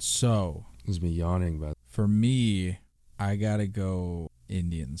 All right. So This is me yawning, but for me, I got to go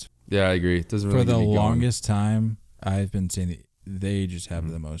Indians. yeah, I agree. It doesn't really For the get me going. longest time, I've been saying that they just have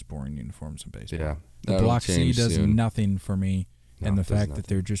the most boring uniforms in baseball. Yeah, The that'll Block C change does soon. nothing for me, No, and the it does fact nothing. that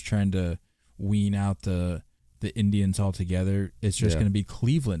they're just trying to wean out the Indians altogether, it's just going to be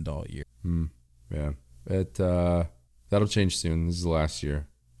Cleveland all year. Yeah, that'll change soon. This is the last year,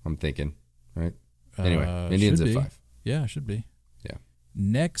 I'm thinking. Right. Anyway, Indians should at be. 5. Yeah, should be. Yeah.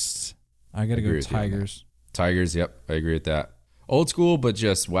 Next, I got to agree go with you on that. Tigers. Tigers. Yep, I agree with that. Old school, but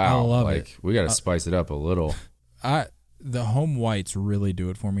just wow. I love like it. we got to spice it up a little. The home whites really do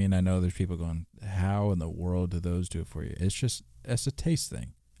it for me, and I know there's people going, how in the world do those do it for you? It's a taste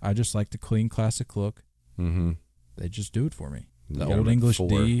thing. I just like the clean, classic look. Mm-hmm. They just do it for me. You The got Old them at English 4.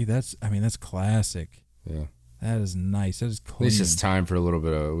 D, that's classic. Yeah. That is nice. That is At clean. least it's time for a little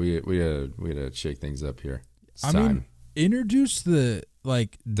bit of we had to shake things up here. It's I time. mean, introduce the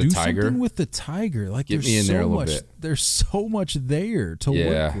do tiger? something with the tiger. Like Get there's me in so there a little much. bit. There's so much there to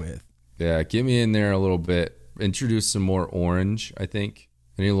work with. Yeah, get me in there a little bit. Introduce some more orange, I think.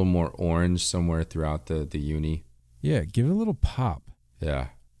 I need a little more orange somewhere throughout the uni. Yeah, give it a little pop. Yeah.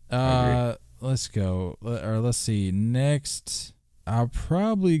 I Let's go. Let's see. Next, I'll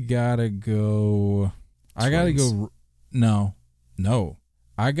probably gotta go. I gotta Twins. go. No.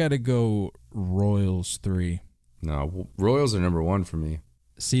 I gotta go Royals 3. No, Royals are number 1 for me.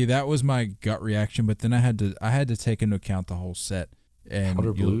 See, that was my gut reaction, but then I had to take into account the whole set. And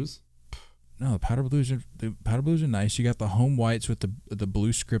Powder Blues? No, the powder blues are nice. You got the home whites with the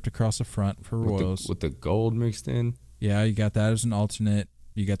blue script across the front for Royals. With the gold mixed in? Yeah, you got that as an alternate.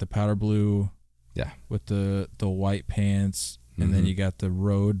 You got the powder blue. Yeah. With the white pants, and then you got the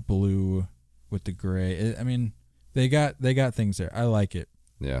road blue with the gray. I mean, they got things there. I like it.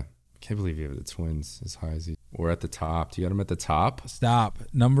 Yeah. Can't believe you have the Twins as high as you. We're at the top. Do you got them at the top? Stop.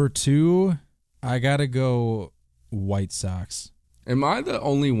 Number 2, I gotta go White Sox. Am I the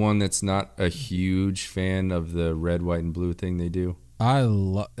only one that's not a huge fan of the red, white, and blue thing they do?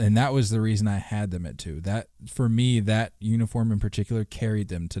 And that was the reason I had them at 2. That for me, that uniform in particular carried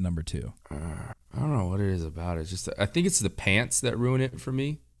them to number 2. I don't know what it is about it. Just I think it's the pants that ruin it for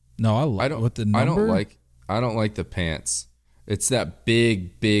me. No, I don't. With the number, I don't like the pants. It's that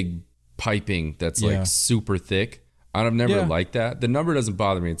big piping that's like super thick. I've never liked that. The number doesn't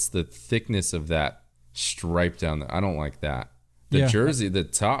bother me. It's the thickness of that stripe down there. I don't like that. The jersey, the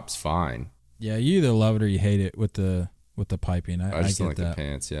top's fine. Yeah, you either love it or you hate it with the piping. I just get don't like that. the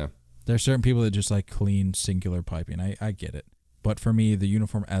pants. Yeah. There's certain people that just like clean, singular piping. I get it. But for me, the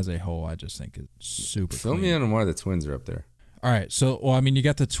uniform as a whole, I just think is super Fill clean. me in on why the Twins are up there. All right. So, you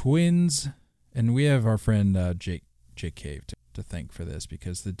got the Twins And we have our friend Jake Cave to thank for this,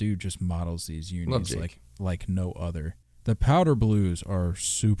 because the dude just models these unis like no other. The powder blues are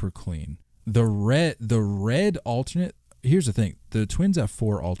super clean. The red alternate. Here's the thing: the Twins have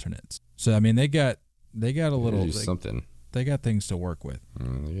 4 alternates, so I mean they got a little something. They got things to work with. They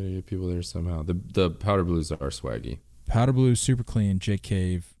gotta get people there somehow. The powder blues are swaggy. Powder blues super clean. Jake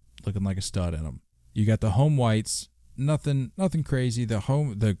Cave looking like a stud in them. You got the home whites. Nothing crazy.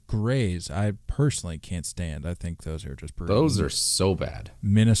 The grays, I personally can't stand. I think those are just brutal. Those are so bad.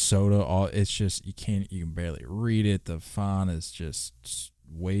 Minnesota, it's just you can barely read it. The font is just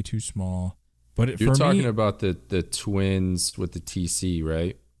way too small. But you're talking about the Twins with the TC,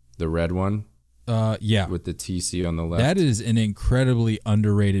 right? The red one. Yeah. With the TC on the left. That is an incredibly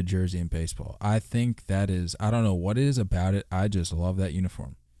underrated jersey in baseball. I think that is. I don't know what it is about it. I just love that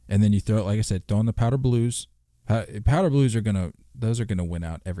uniform. And then you throw it, like I said, throw in the powder blues. Powder blues are gonna win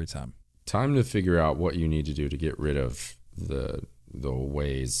out every time. Time to figure out what you need to do to get rid of the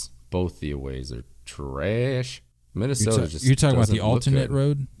aways. Both the aways are trash. Minnesota you're talking about the alternate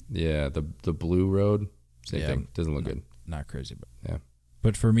road? Yeah, the blue road. Same thing. Doesn't look good. Not crazy, but yeah.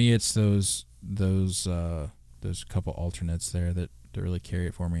 But for me, it's those couple alternates there that really carry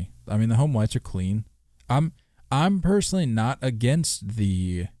it for me. I mean, the home whites are clean. I'm personally not against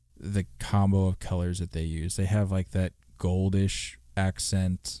the combo of colors that they use. They have like that goldish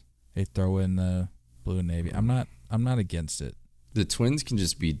accent. They throw in the blue and navy. I'm not against it. The Twins can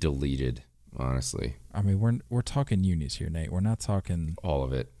just be deleted, honestly. I mean, we're talking unis here, Nate. We're not talking all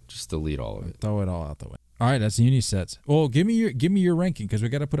of it. Just delete all of it. Throw it all out the way. All right, that's uni sets. Well, give me your ranking, because we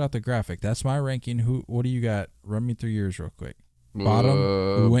got to put out the graphic. That's my ranking. What do you got? Run me through yours real quick.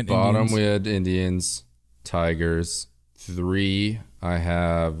 Bottom, Indians. We had Indians, Tigers. 3, I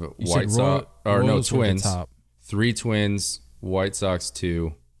have White Sox. Twins. 3 Twins, White Sox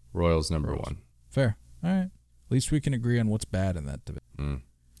 2, Royals number 1. Fair. All right. At least we can agree on what's bad in that division.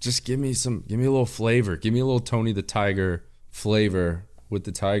 Just give me a little flavor. Give me a little Tony the Tiger flavor with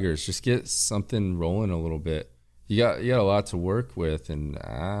the Tigers. Just get something rolling a little bit. You got a lot to work with, and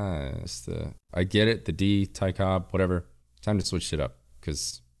I get it. The D, Ty Cobb, whatever. Time to switch it up,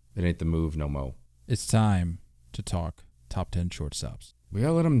 because it ain't the move no mo. It's time to talk top 10 shortstops. We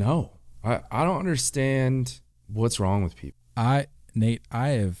gotta let them know. I don't understand what's wrong with people. Nate,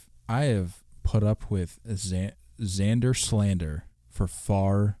 I have put up with Xander slander for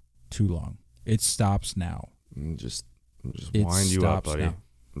far too long. It stops now. Just wind you up, buddy. Now.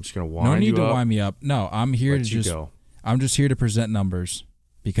 I'm just gonna wind you up. No need to wind me up. No, I'm here let to you just go. I'm just here to present numbers,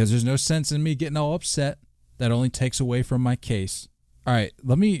 because there's no sense in me getting all upset. That only takes away from my case. All right,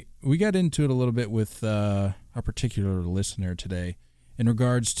 we got into it a little bit with our particular listener today in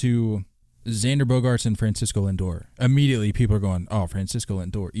regards to Xander Bogaerts and Francisco Lindor. Immediately, people are going, "Oh, Francisco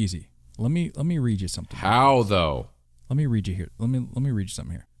Lindor, easy." Let me read you something. How though? Let me read you here. Let me read you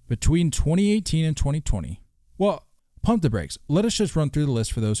something here. Between 2018 and 2020, well, pump the brakes. Let us just run through the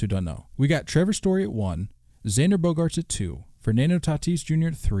list for those who don't know. We got Trevor Story at 1, Xander Bogaerts at 2, Fernando Tatis Jr.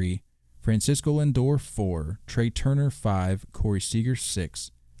 at 3, Francisco Lindor 4, Trey Turner 5, Corey Seager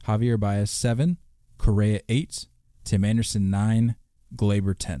 6, Javier Baez 7, Correa 8, Tim Anderson 9,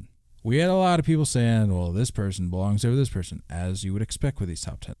 Glaber 10. We had a lot of people saying, well, this person belongs over this person, as you would expect with these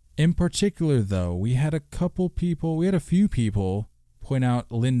top 10. In particular, though, we had a few people point out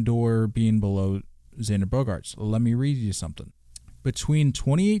Lindor being below Xander Bogaerts. Let me read you something. Between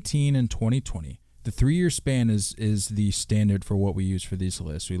 2018 and 2020, the 3-year span is the standard for what we use for these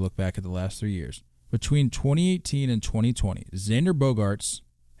lists. We look back at the last 3 years. Between 2018 and 2020, Xander Bogaerts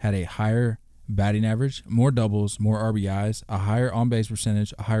had a higher batting average, more doubles, more RBIs, a higher on-base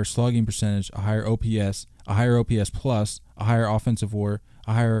percentage, a higher slugging percentage, a higher OPS, a higher OPS plus, a higher offensive WAR,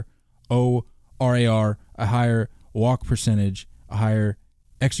 a higher ORAR, a higher walk percentage, a higher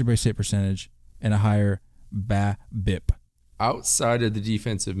extra base hit percentage, and a higher BABIP. Outside of the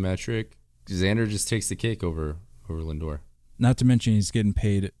defensive metric, Xander just takes the cake over Lindor. Not to mention he's getting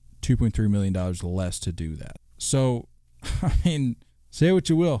paid $2.3 million less to do that. So, I mean, say what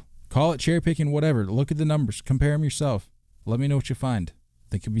you will. Call it cherry picking, whatever. Look at the numbers. Compare them yourself. Let me know what you find. I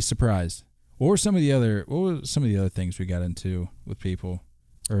think you'll be surprised. What were some of the other things we got into with people?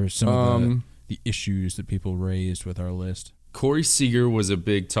 Or some of the issues that people raised with our list? Corey Seager was a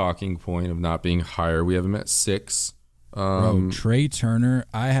big talking point of not being higher. We have him at 6. Trey Turner,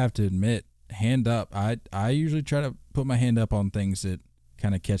 I have to admit, hand up. I usually try to put my hand up on things that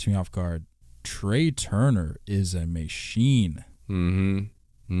kind of catch me off guard. Trey Turner is a machine. Mm-hmm.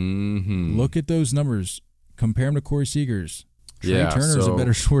 Mm-hmm. Look at those numbers. Compare him to Corey Seager's. Trey Turner's a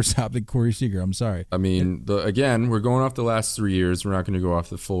better shortstop than Corey Seager. I'm sorry. I mean, again, we're going off the last 3 years. We're not going to go off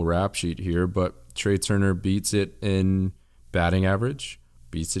the full rap sheet here, but Trey Turner beats it in batting average,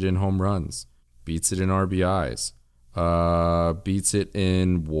 beats it in home runs, beats it in RBIs, beats it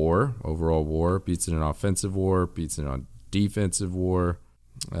in WAR, overall WAR, beats it in offensive WAR, beats it on defensive WAR.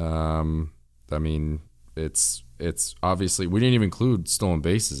 I mean, it's obviously, we didn't even include stolen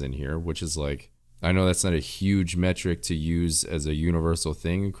bases in here, which is like, I know that's not a huge metric to use as a universal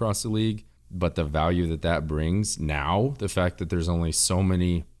thing across the league, but the value that brings now, the fact that there's only so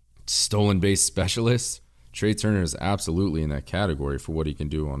many stolen base specialists, Trey Turner is absolutely in that category for what he can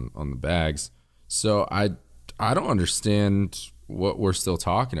do on the bags. So I don't understand what we're still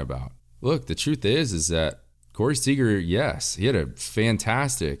talking about. Look, the truth is that Corey Seager, yes, he had a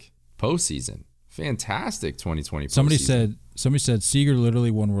fantastic postseason. Fantastic 2020 postseason. Somebody said Seager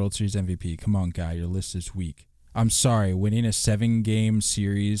literally won World Series MVP. Come on, guy, your list is weak. I'm sorry, winning a 7-game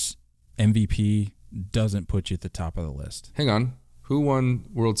series MVP doesn't put you at the top of the list. Hang on. Who won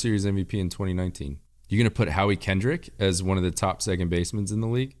World Series MVP in 2019? You going to put Howie Kendrick as one of the top second basemen in the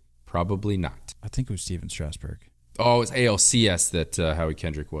league? Probably not. I think it was Steven Strasburg. Oh, it's ALCS that Howie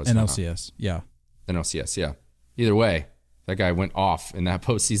Kendrick was. NLCS, yeah. NLCS, yeah. Either way, that guy went off in that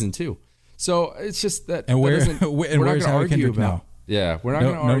postseason too. So it's just that. And we're not going to argue about. Now? Yeah, we're not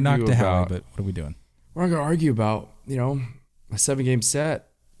going to argue knock to about. Howie, but what are we doing? We're not going to argue about a 7-game set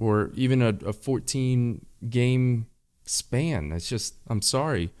or even a 14-game span. It's just, I'm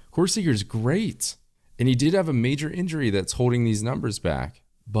sorry, Corey Seager's great, and he did have a major injury that's holding these numbers back.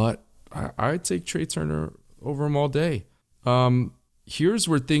 But I'd take Trey Turner over him all day. Here's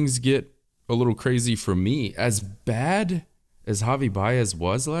where things get a little crazy for me. As bad as Javi Baez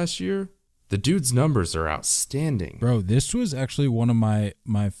was last year, the dude's numbers are outstanding. Bro, this was actually one of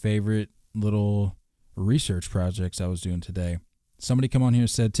my favorite little research projects I was doing today. Somebody come on here and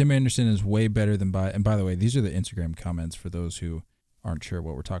said Tim Anderson is way better than Baez. And by the way, these are the Instagram comments for those who aren't sure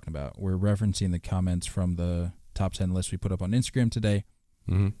what we're talking about. We're referencing the comments from the top 10 list we put up on Instagram today.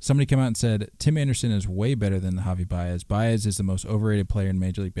 Mm-hmm. Somebody came out and said Tim Anderson is way better than Javi Baez. Baez is the most overrated player in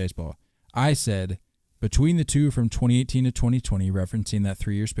Major League Baseball. I said between the two from 2018 to 2020, referencing that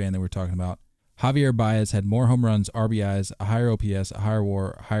 3-year span that we're talking about, Javier Baez had more home runs, RBIs, a higher OPS, a higher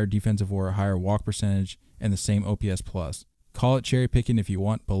WAR, a higher defensive WAR, a higher walk percentage, and the same OPS plus. Call it cherry picking if you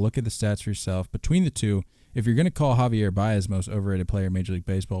want, but look at the stats for yourself. Between the two, if you're going to call Javier Baez most overrated player in Major League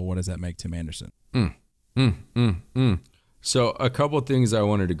Baseball, what does that make Tim Anderson? So a couple of things I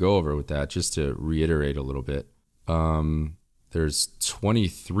wanted to go over with that, just to reiterate a little bit. There's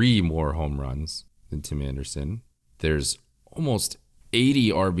 23 more home runs than Tim Anderson. There's almost 80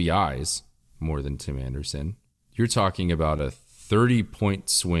 RBIs more than Tim Anderson. You're talking about a 30-point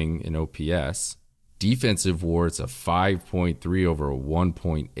swing in OPS. Defensive WAR, it's a 5.3 over a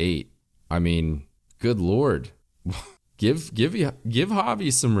 1.8. I mean, good Lord. give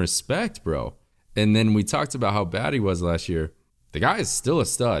Javi some respect, bro. And then we talked about how bad he was last year. The guy is still a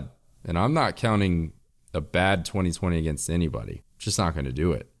stud, and I'm not counting a bad 2020 against anybody. Just not going to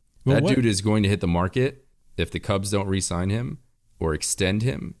do it. Well, dude is going to hit the market if the Cubs don't re-sign him or extend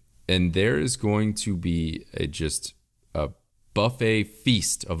him, and there is going to be just a buffet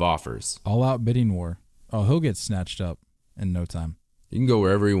feast of offers. All-out bidding war. Oh, he'll get snatched up in no time. He can go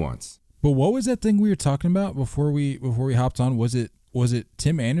wherever he wants. But what was that thing we were talking about before we hopped on? Was it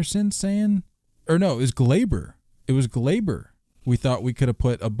Tim Anderson saying? Or no, it was Glaber. It was Glaber. We thought we could have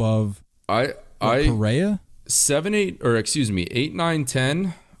put above Correa? 8, 9,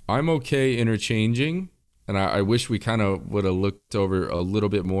 10. I'm okay interchanging. And I wish we kind of would have looked over a little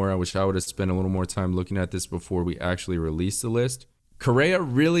bit more. I wish I would have spent a little more time looking at this before we actually released the list. Correa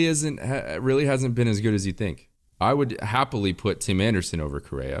really hasn't been as good as you think. I would happily put Tim Anderson over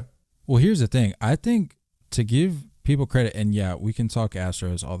Correa. Well, here's the thing. I think to give people credit, and yeah, we can talk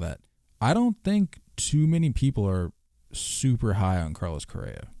Astros, all that. I don't think too many people are super high on Carlos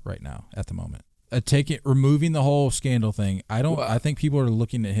Correa right now at the moment. Removing the whole scandal thing, I think people are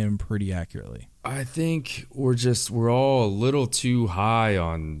looking at him pretty accurately. I think we're all a little too high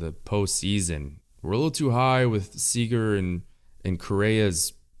on the postseason. We're a little too high with Seager and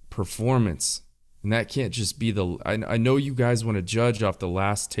Correa's performance. And that can't just be I know you guys want to judge off the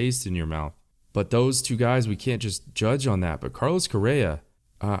last taste in your mouth, but those two guys, we can't just judge on that. But Carlos Correa,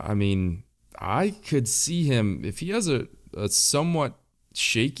 I could see him, if he has a somewhat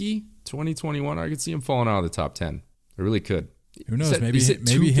shaky 2021, I could see him falling out of the top 10. I really could. Who knows? Maybe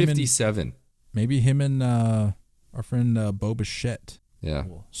 257. Maybe him and our friend Bo Bichette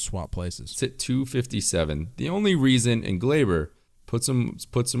will swap places. It's at 257. The only reason, and Glaber, put some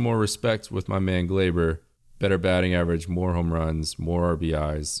more respect with my man Glaber, better batting average, more home runs, more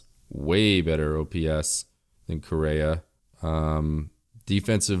RBIs, way better OPS than Correa.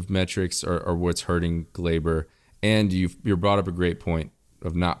 Defensive metrics are what's hurting Gleyber. And you brought up a great point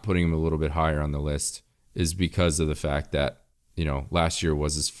of not putting him a little bit higher on the list is because of the fact that, last year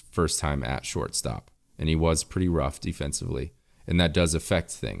was his first time at shortstop, and he was pretty rough defensively, and that does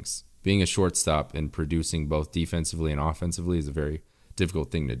affect things. Being a shortstop and producing both defensively and offensively is a very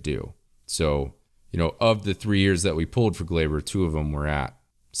difficult thing to do. So, of the 3 years that we pulled for Gleyber, 2 of them were at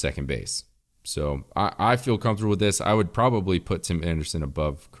second base. So I feel comfortable with this. I would probably put Tim Anderson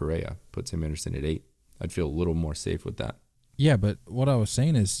above Correa, put Tim Anderson at 8. I'd feel a little more safe with that. Yeah, but what I was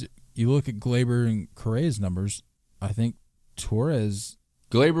saying is, you look at Gleyber and Correa's numbers, I think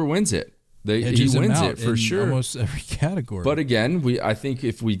Gleyber wins it. He wins it for sure. Almost every category. But again, I think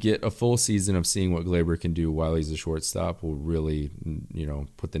if we get a full season of seeing what Gleyber can do while he's a shortstop, we'll really,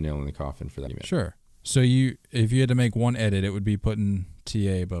 put the nail in the coffin for that. Sure. So if you had to make one edit, it would be putting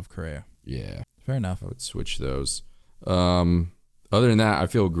TA above Correa. Yeah. Fair enough. I would switch those. Other than that, I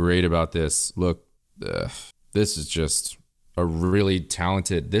feel great about this. Look, this is just a really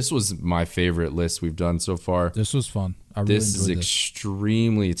talented. This was my favorite list we've done so far. This was fun. This is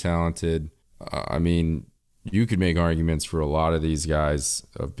extremely talented. You could make arguments for a lot of these guys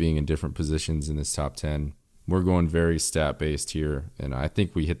of being in different positions in this top 10. We're going very stat-based here, and I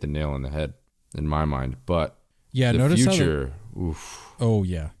think we hit the nail on the head in my mind. But yeah, the notice future, oh,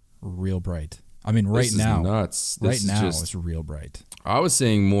 yeah, real bright. Right now, nuts. It's real bright. I was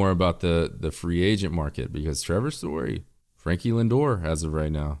saying more about the free agent market because Trevor Story, Frankie Lindor as of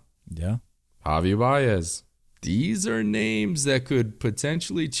right now. Yeah. Javi Baez. These are names that could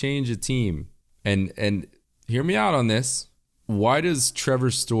potentially change a team. And hear me out on this. Why does Trevor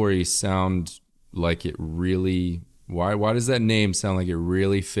Story sound like it really... Why does that name sound like it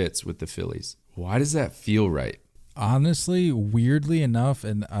really fits with the Phillies? Why does that feel right? Honestly, weirdly enough,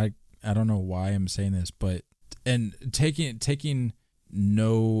 and I don't know why I'm saying this, but not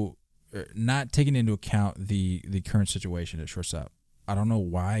taking into account the current situation at shortstop. I don't know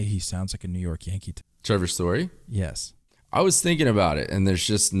why he sounds like a New York Yankee. Trevor Story? Yes. I was thinking about it, and there's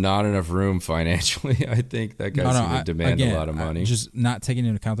just not enough room financially. I think that guy's going to demand a lot of money. Just not taking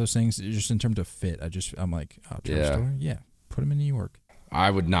into account those things, just in terms of fit. I'm like, Trevor Story? Yeah, put him in New York.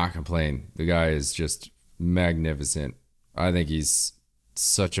 I would not complain. The guy is just magnificent. I think he's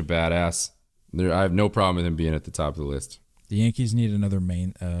such a badass. I have no problem with him being at the top of the list. The Yankees need another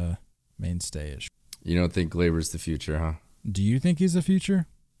mainstay-ish. You don't think Gleyber's the future, huh? Do you think he's the future?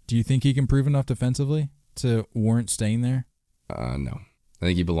 Do you think he can prove enough defensively to warrant staying there? No. I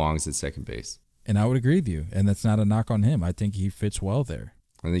think he belongs at second base. And I would agree with you. And that's not a knock on him. I think he fits well there.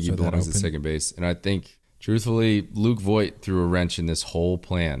 I think he belongs at second base. And I think, truthfully, Luke Voit threw a wrench in this whole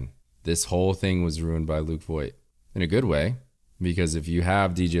plan. This whole thing was ruined by Luke Voit. In a good way. Because if you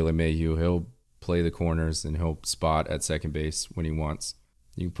have DJ LeMahieu, he'll play the corners and he'll spot at second base when he wants.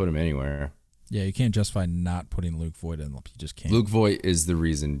 You can put him anywhere. Yeah, you can't justify not putting Luke Voit in. You just can't. Luke Voit is the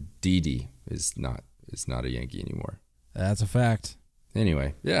reason Didi is not a Yankee anymore. That's a fact.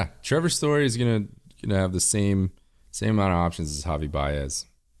 Anyway, yeah, Trevor Story is gonna have the same amount of options as Javi Baez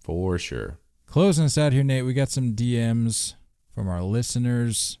for sure. Closing us out here, Nate. We got some DMs from our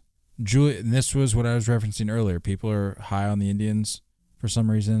listeners. Julie, and this was what I was referencing earlier. People are high on the Indians for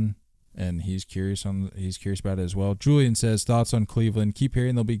some reason, and he's curious about it as well. Julian says, thoughts on Cleveland. Keep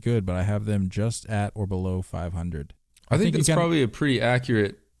hearing they'll be good, but I have them just at or below 500. I think that's probably a pretty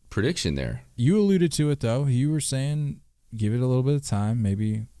accurate prediction there. You alluded to it, though. You were saying give it a little bit of time,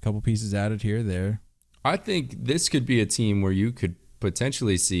 maybe a couple pieces added here or there. I think this could be a team where you could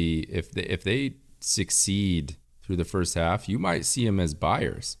potentially see if they succeed through the first half, you might see them as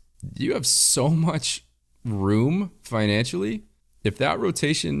buyers. You have so much room financially. If that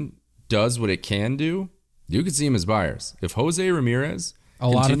rotation does what it can do, you could see them as buyers. If Jose Ramirez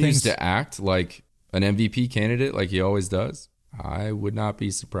continues to act like an MVP candidate like he always does, I would not be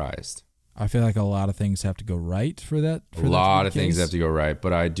surprised. I feel like a lot of things have to go right for that. A lot of things have to go right,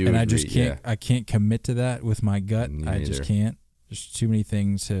 but I do agree. I just can't. Yeah. I can't commit to that with my gut. I just can't. There's too many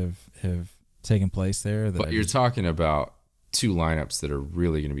things have taken place there. But you're talking about two lineups that are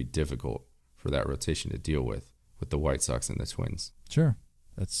really going to be difficult for that rotation to deal with the White Sox and the Twins. Sure,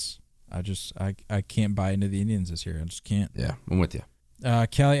 I can't buy into the Indians this year. I just can't. Yeah, I'm with you.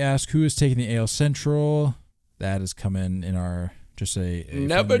 Callie asked, who is taking the AL Central? That has come in our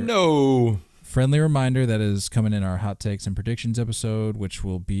never know. Friendly reminder that is coming in our hot takes and predictions episode, which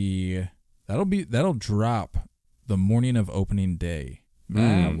will that'll drop the morning of opening day.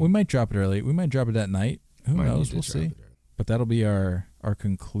 We might drop it early. We might drop it at night. Who knows? We'll see. But that'll be our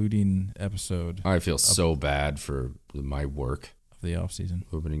concluding episode I feel so bad for my work of the off season.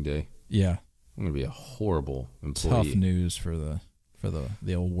 opening day. Yeah, I'm gonna be a horrible employee. tough news for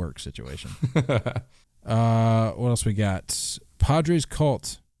the old work situation. What else we got? Padres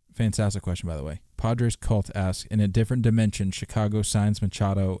cult. Fantastic question, by the way. Padres cult asks, in a different dimension, Chicago signs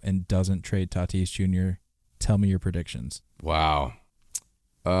Machado and doesn't trade Tatis Jr. Tell me your predictions. Wow.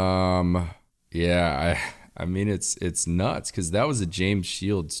 Yeah, I mean it's nuts because that was a James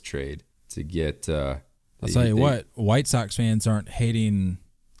Shields trade to get. I'll tell you what, White Sox fans aren't hating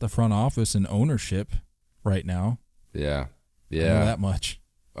the front office and ownership right now. Yeah, I know that much.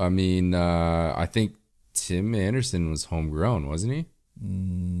 I mean, I think Tim Anderson was homegrown, wasn't he?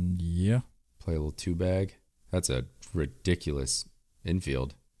 Yeah. Play a little two bag. That's a ridiculous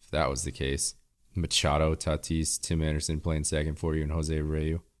infield if that was the case. Machado, Tatis, Tim Anderson playing second for you, and Jose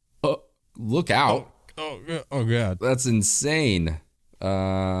Abreu. Oh, look out! Oh God. That's insane.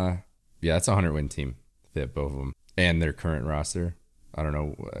 Yeah, that's a 100-win team. Fit both of them and their current roster. I don't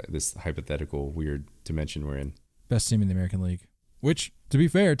know this hypothetical weird dimension we're in. Best team in the American League. Which, to be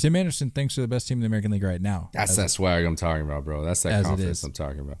fair, Tim Anderson thinks they're the best team in the American League right now. That's that swag I'm talking about, bro. That's that as confidence I'm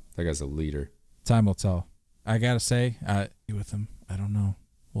talking about. That guy's a leader. Time will tell. I gotta say, with him, I don't know.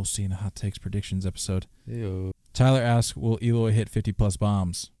 We'll see in a Hot Takes predictions episode. Ew. Tyler asks, will Eloy hit 50-plus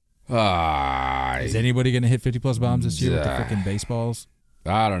bombs? Is anybody going to hit 50-plus bombs this year with the freaking baseballs?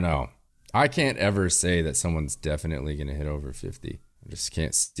 I don't know. I can't ever say that someone's definitely going to hit over 50. I just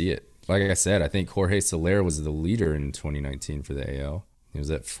can't see it. Like I said, I think Jorge Soler was the leader in 2019 for the AL. He was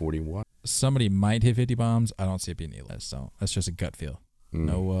at 41. Somebody might hit 50 bombs. I don't see it being Eloy, so that's just a gut feel.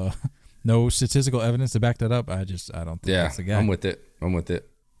 No statistical evidence to back that up. I don't think that's the guy. I'm with it.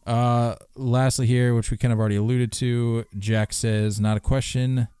 Lastly here, which we kind of already alluded to, Jack says, not a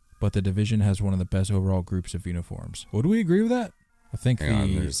question, but the division has one of the best overall groups of uniforms. Would we agree with that? I think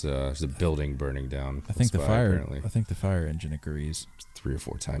there's a building burning down. I think the fire engine agrees. 3 or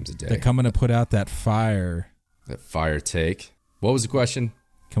 4 times a day. They're coming to put out that fire take. What was the question?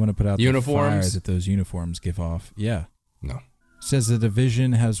 Coming to put out uniforms? The fire that those uniforms give off. Yeah. No. Says the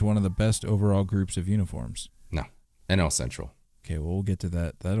division has one of the best overall groups of uniforms. No. NL Central. Okay, well, we'll get to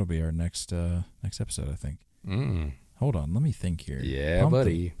that. That'll be our next episode, I think. Hold on, let me think here. Yeah,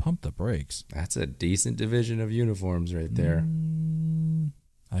 buddy. Pump the brakes. That's a decent division of uniforms right there.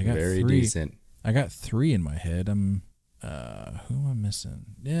 I got very 3. Decent. I got 3 in my head. Who am I missing?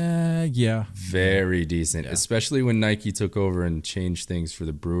 Yeah. Very decent, especially when Nike took over and changed things for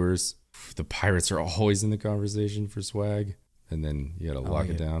the Brewers. The Pirates are always in the conversation for swag. And then you got to lock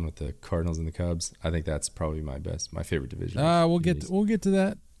it down with the Cardinals and the Cubs. I think that's probably my favorite division. We'll get to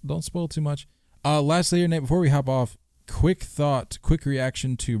that. Don't spoil too much. Lastly here, Nate, before we hop off, quick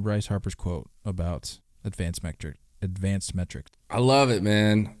reaction to Bryce Harper's quote about advanced metrics. I love it,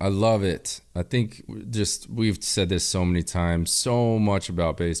 man. I love it. I think we've said this so many times. So much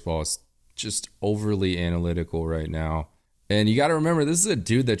about baseball is just overly analytical right now. And you got to remember, this is a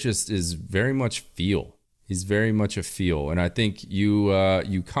dude that just is very much feel. He's very much a feel. And I think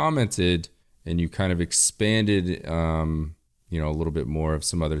you commented and you kind of expanded, a little bit more of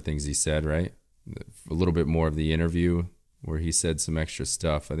some other things he said, right? A little bit more of the interview where he said some extra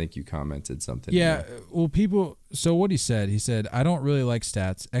stuff. I think you commented something. Yeah. Well, so what he said, I don't really like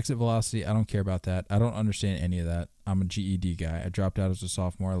stats. Exit velocity, I don't care about that. I don't understand any of that. I'm a GED guy. I dropped out as a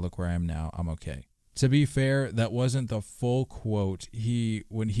sophomore. Look where I am now. I'm okay. To be fair, that wasn't the full quote.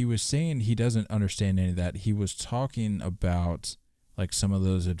 When he was saying he doesn't understand any of that, he was talking about like some of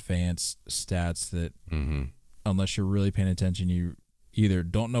those advanced stats that unless you're really paying attention, you either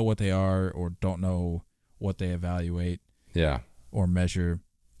don't know what they are or don't know what they evaluate or measure.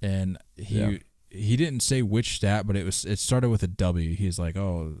 And he didn't say which stat, but it started with a W. He's like,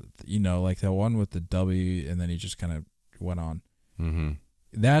 like the one with the W, and then he just kind of went on. Mm-hmm.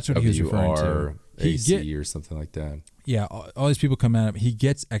 That's what he was referring to. AC or something like that. Yeah, all these people come at him. He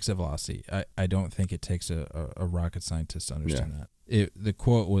gets exit velocity. I don't think it takes a rocket scientist to understand that. The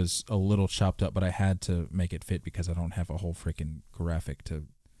quote was a little chopped up, but I had to make it fit because I don't have a whole freaking graphic to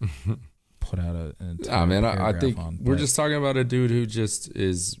put out an entire I think on, we're just talking about a dude who just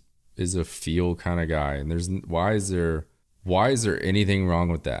is a feel kind of guy, and why is there anything wrong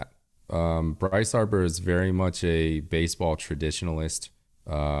with that? Bryce Harper is very much a baseball traditionalist.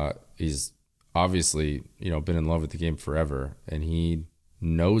 He's obviously, been in love with the game forever, and he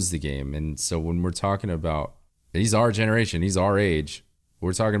knows the game. And so when we're talking about, he's our generation, he's our age,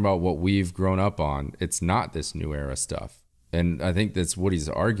 we're talking about what we've grown up on. It's not this new era stuff. And I think that's what he's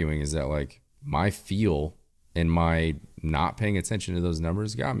arguing, is that like my feel and my not paying attention to those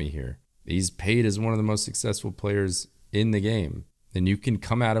numbers got me here. He's paid as one of the most successful players in the game. And you can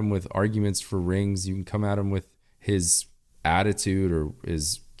come at him with arguments for rings. You can come at him with his attitude or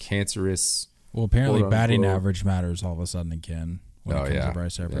his cancerous. Well, apparently quote, batting unquote. average matters all of a sudden again when it comes to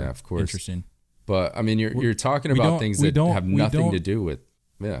Bryce Harper. Yeah, of course. Interesting. But I mean, you're talking we about don't- things we that don't- have we nothing don't- to do with.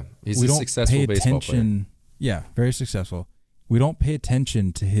 Yeah, he's we a don't successful pay baseball attention. player. Yeah, very successful. We don't pay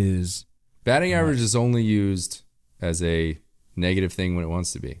attention to his. Batting average is only used as a negative thing when it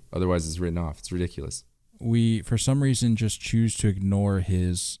wants to be. Otherwise, it's written off. It's ridiculous. We, for some reason, just choose to ignore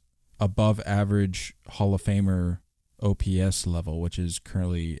his above average Hall of Famer OPS level, which is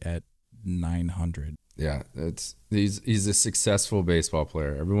currently at 900. Yeah, he's a successful baseball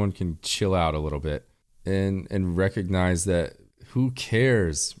player. Everyone can chill out a little bit and recognize that who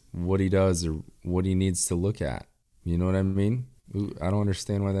cares what he does or what he needs to look at. You know what I mean? I don't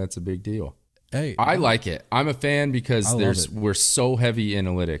understand why that's a big deal. Hey, I like it. I'm a fan because I love it. we're so heavy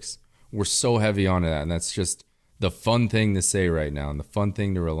analytics. We're so heavy on that, and that's just the fun thing to say right now and the fun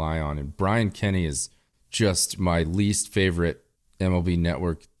thing to rely on. And Brian Kenny is just my least favorite MLB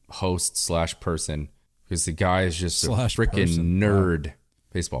Network host / person because the guy is just a freaking person. nerd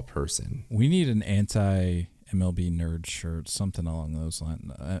baseball person. we need an anti MLB nerd shirt, something along those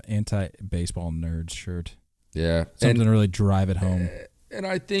lines. Anti baseball nerd shirt, Yeah. something to really drive it home. And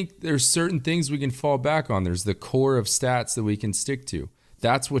I think there's certain things we can fall back on. There's the core of stats that we can stick to.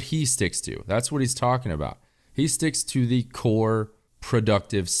 That's what he sticks to. That's what he's talking about. He sticks to the core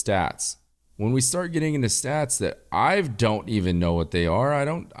productive stats. When we start getting into stats that I don't even know what they are, I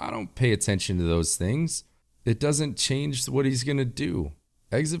don't pay attention to those things. It doesn't change what he's going to do.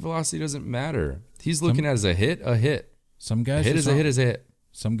 Exit velocity doesn't matter. He's looking at it as a hit, a hit. Some A guys hit just is a aren't- hit is a hit.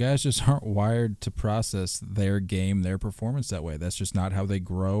 Some guys just aren't wired to process their game, their performance that way. That's just not how they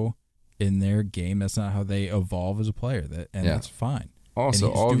grow in their game. That's not how they evolve as a player. That's fine. Also,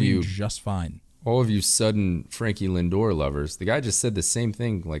 and he's all of doing you just fine. all of you sudden Frankie Lindor lovers, the guy just said the same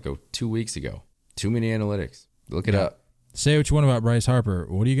thing like 2 weeks ago. Too many analytics. Look it up. Say what you want about Bryce Harper.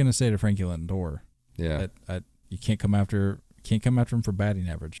 What are you going to say to Frankie Lindor? Yeah. You can't come after him for batting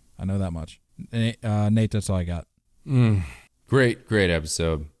average. I know that much. Nate, that's all I got. Great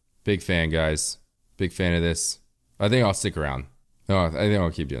episode. Big fan, guys. Big fan of this. I think I'll stick around. No, I think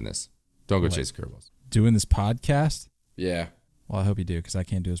I'll keep doing this. Don't go chase curveballs. Doing this podcast? Yeah. Well, I hope you do because I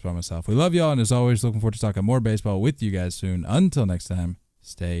can't do this by myself. We love y'all, and as always, looking forward to talking more baseball with you guys soon. Until next time,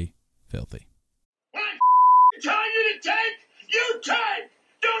 stay filthy. When I'm telling you to take, you take.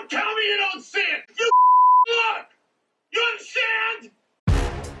 Don't tell me you don't see it. You look. You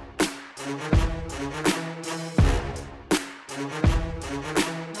understand?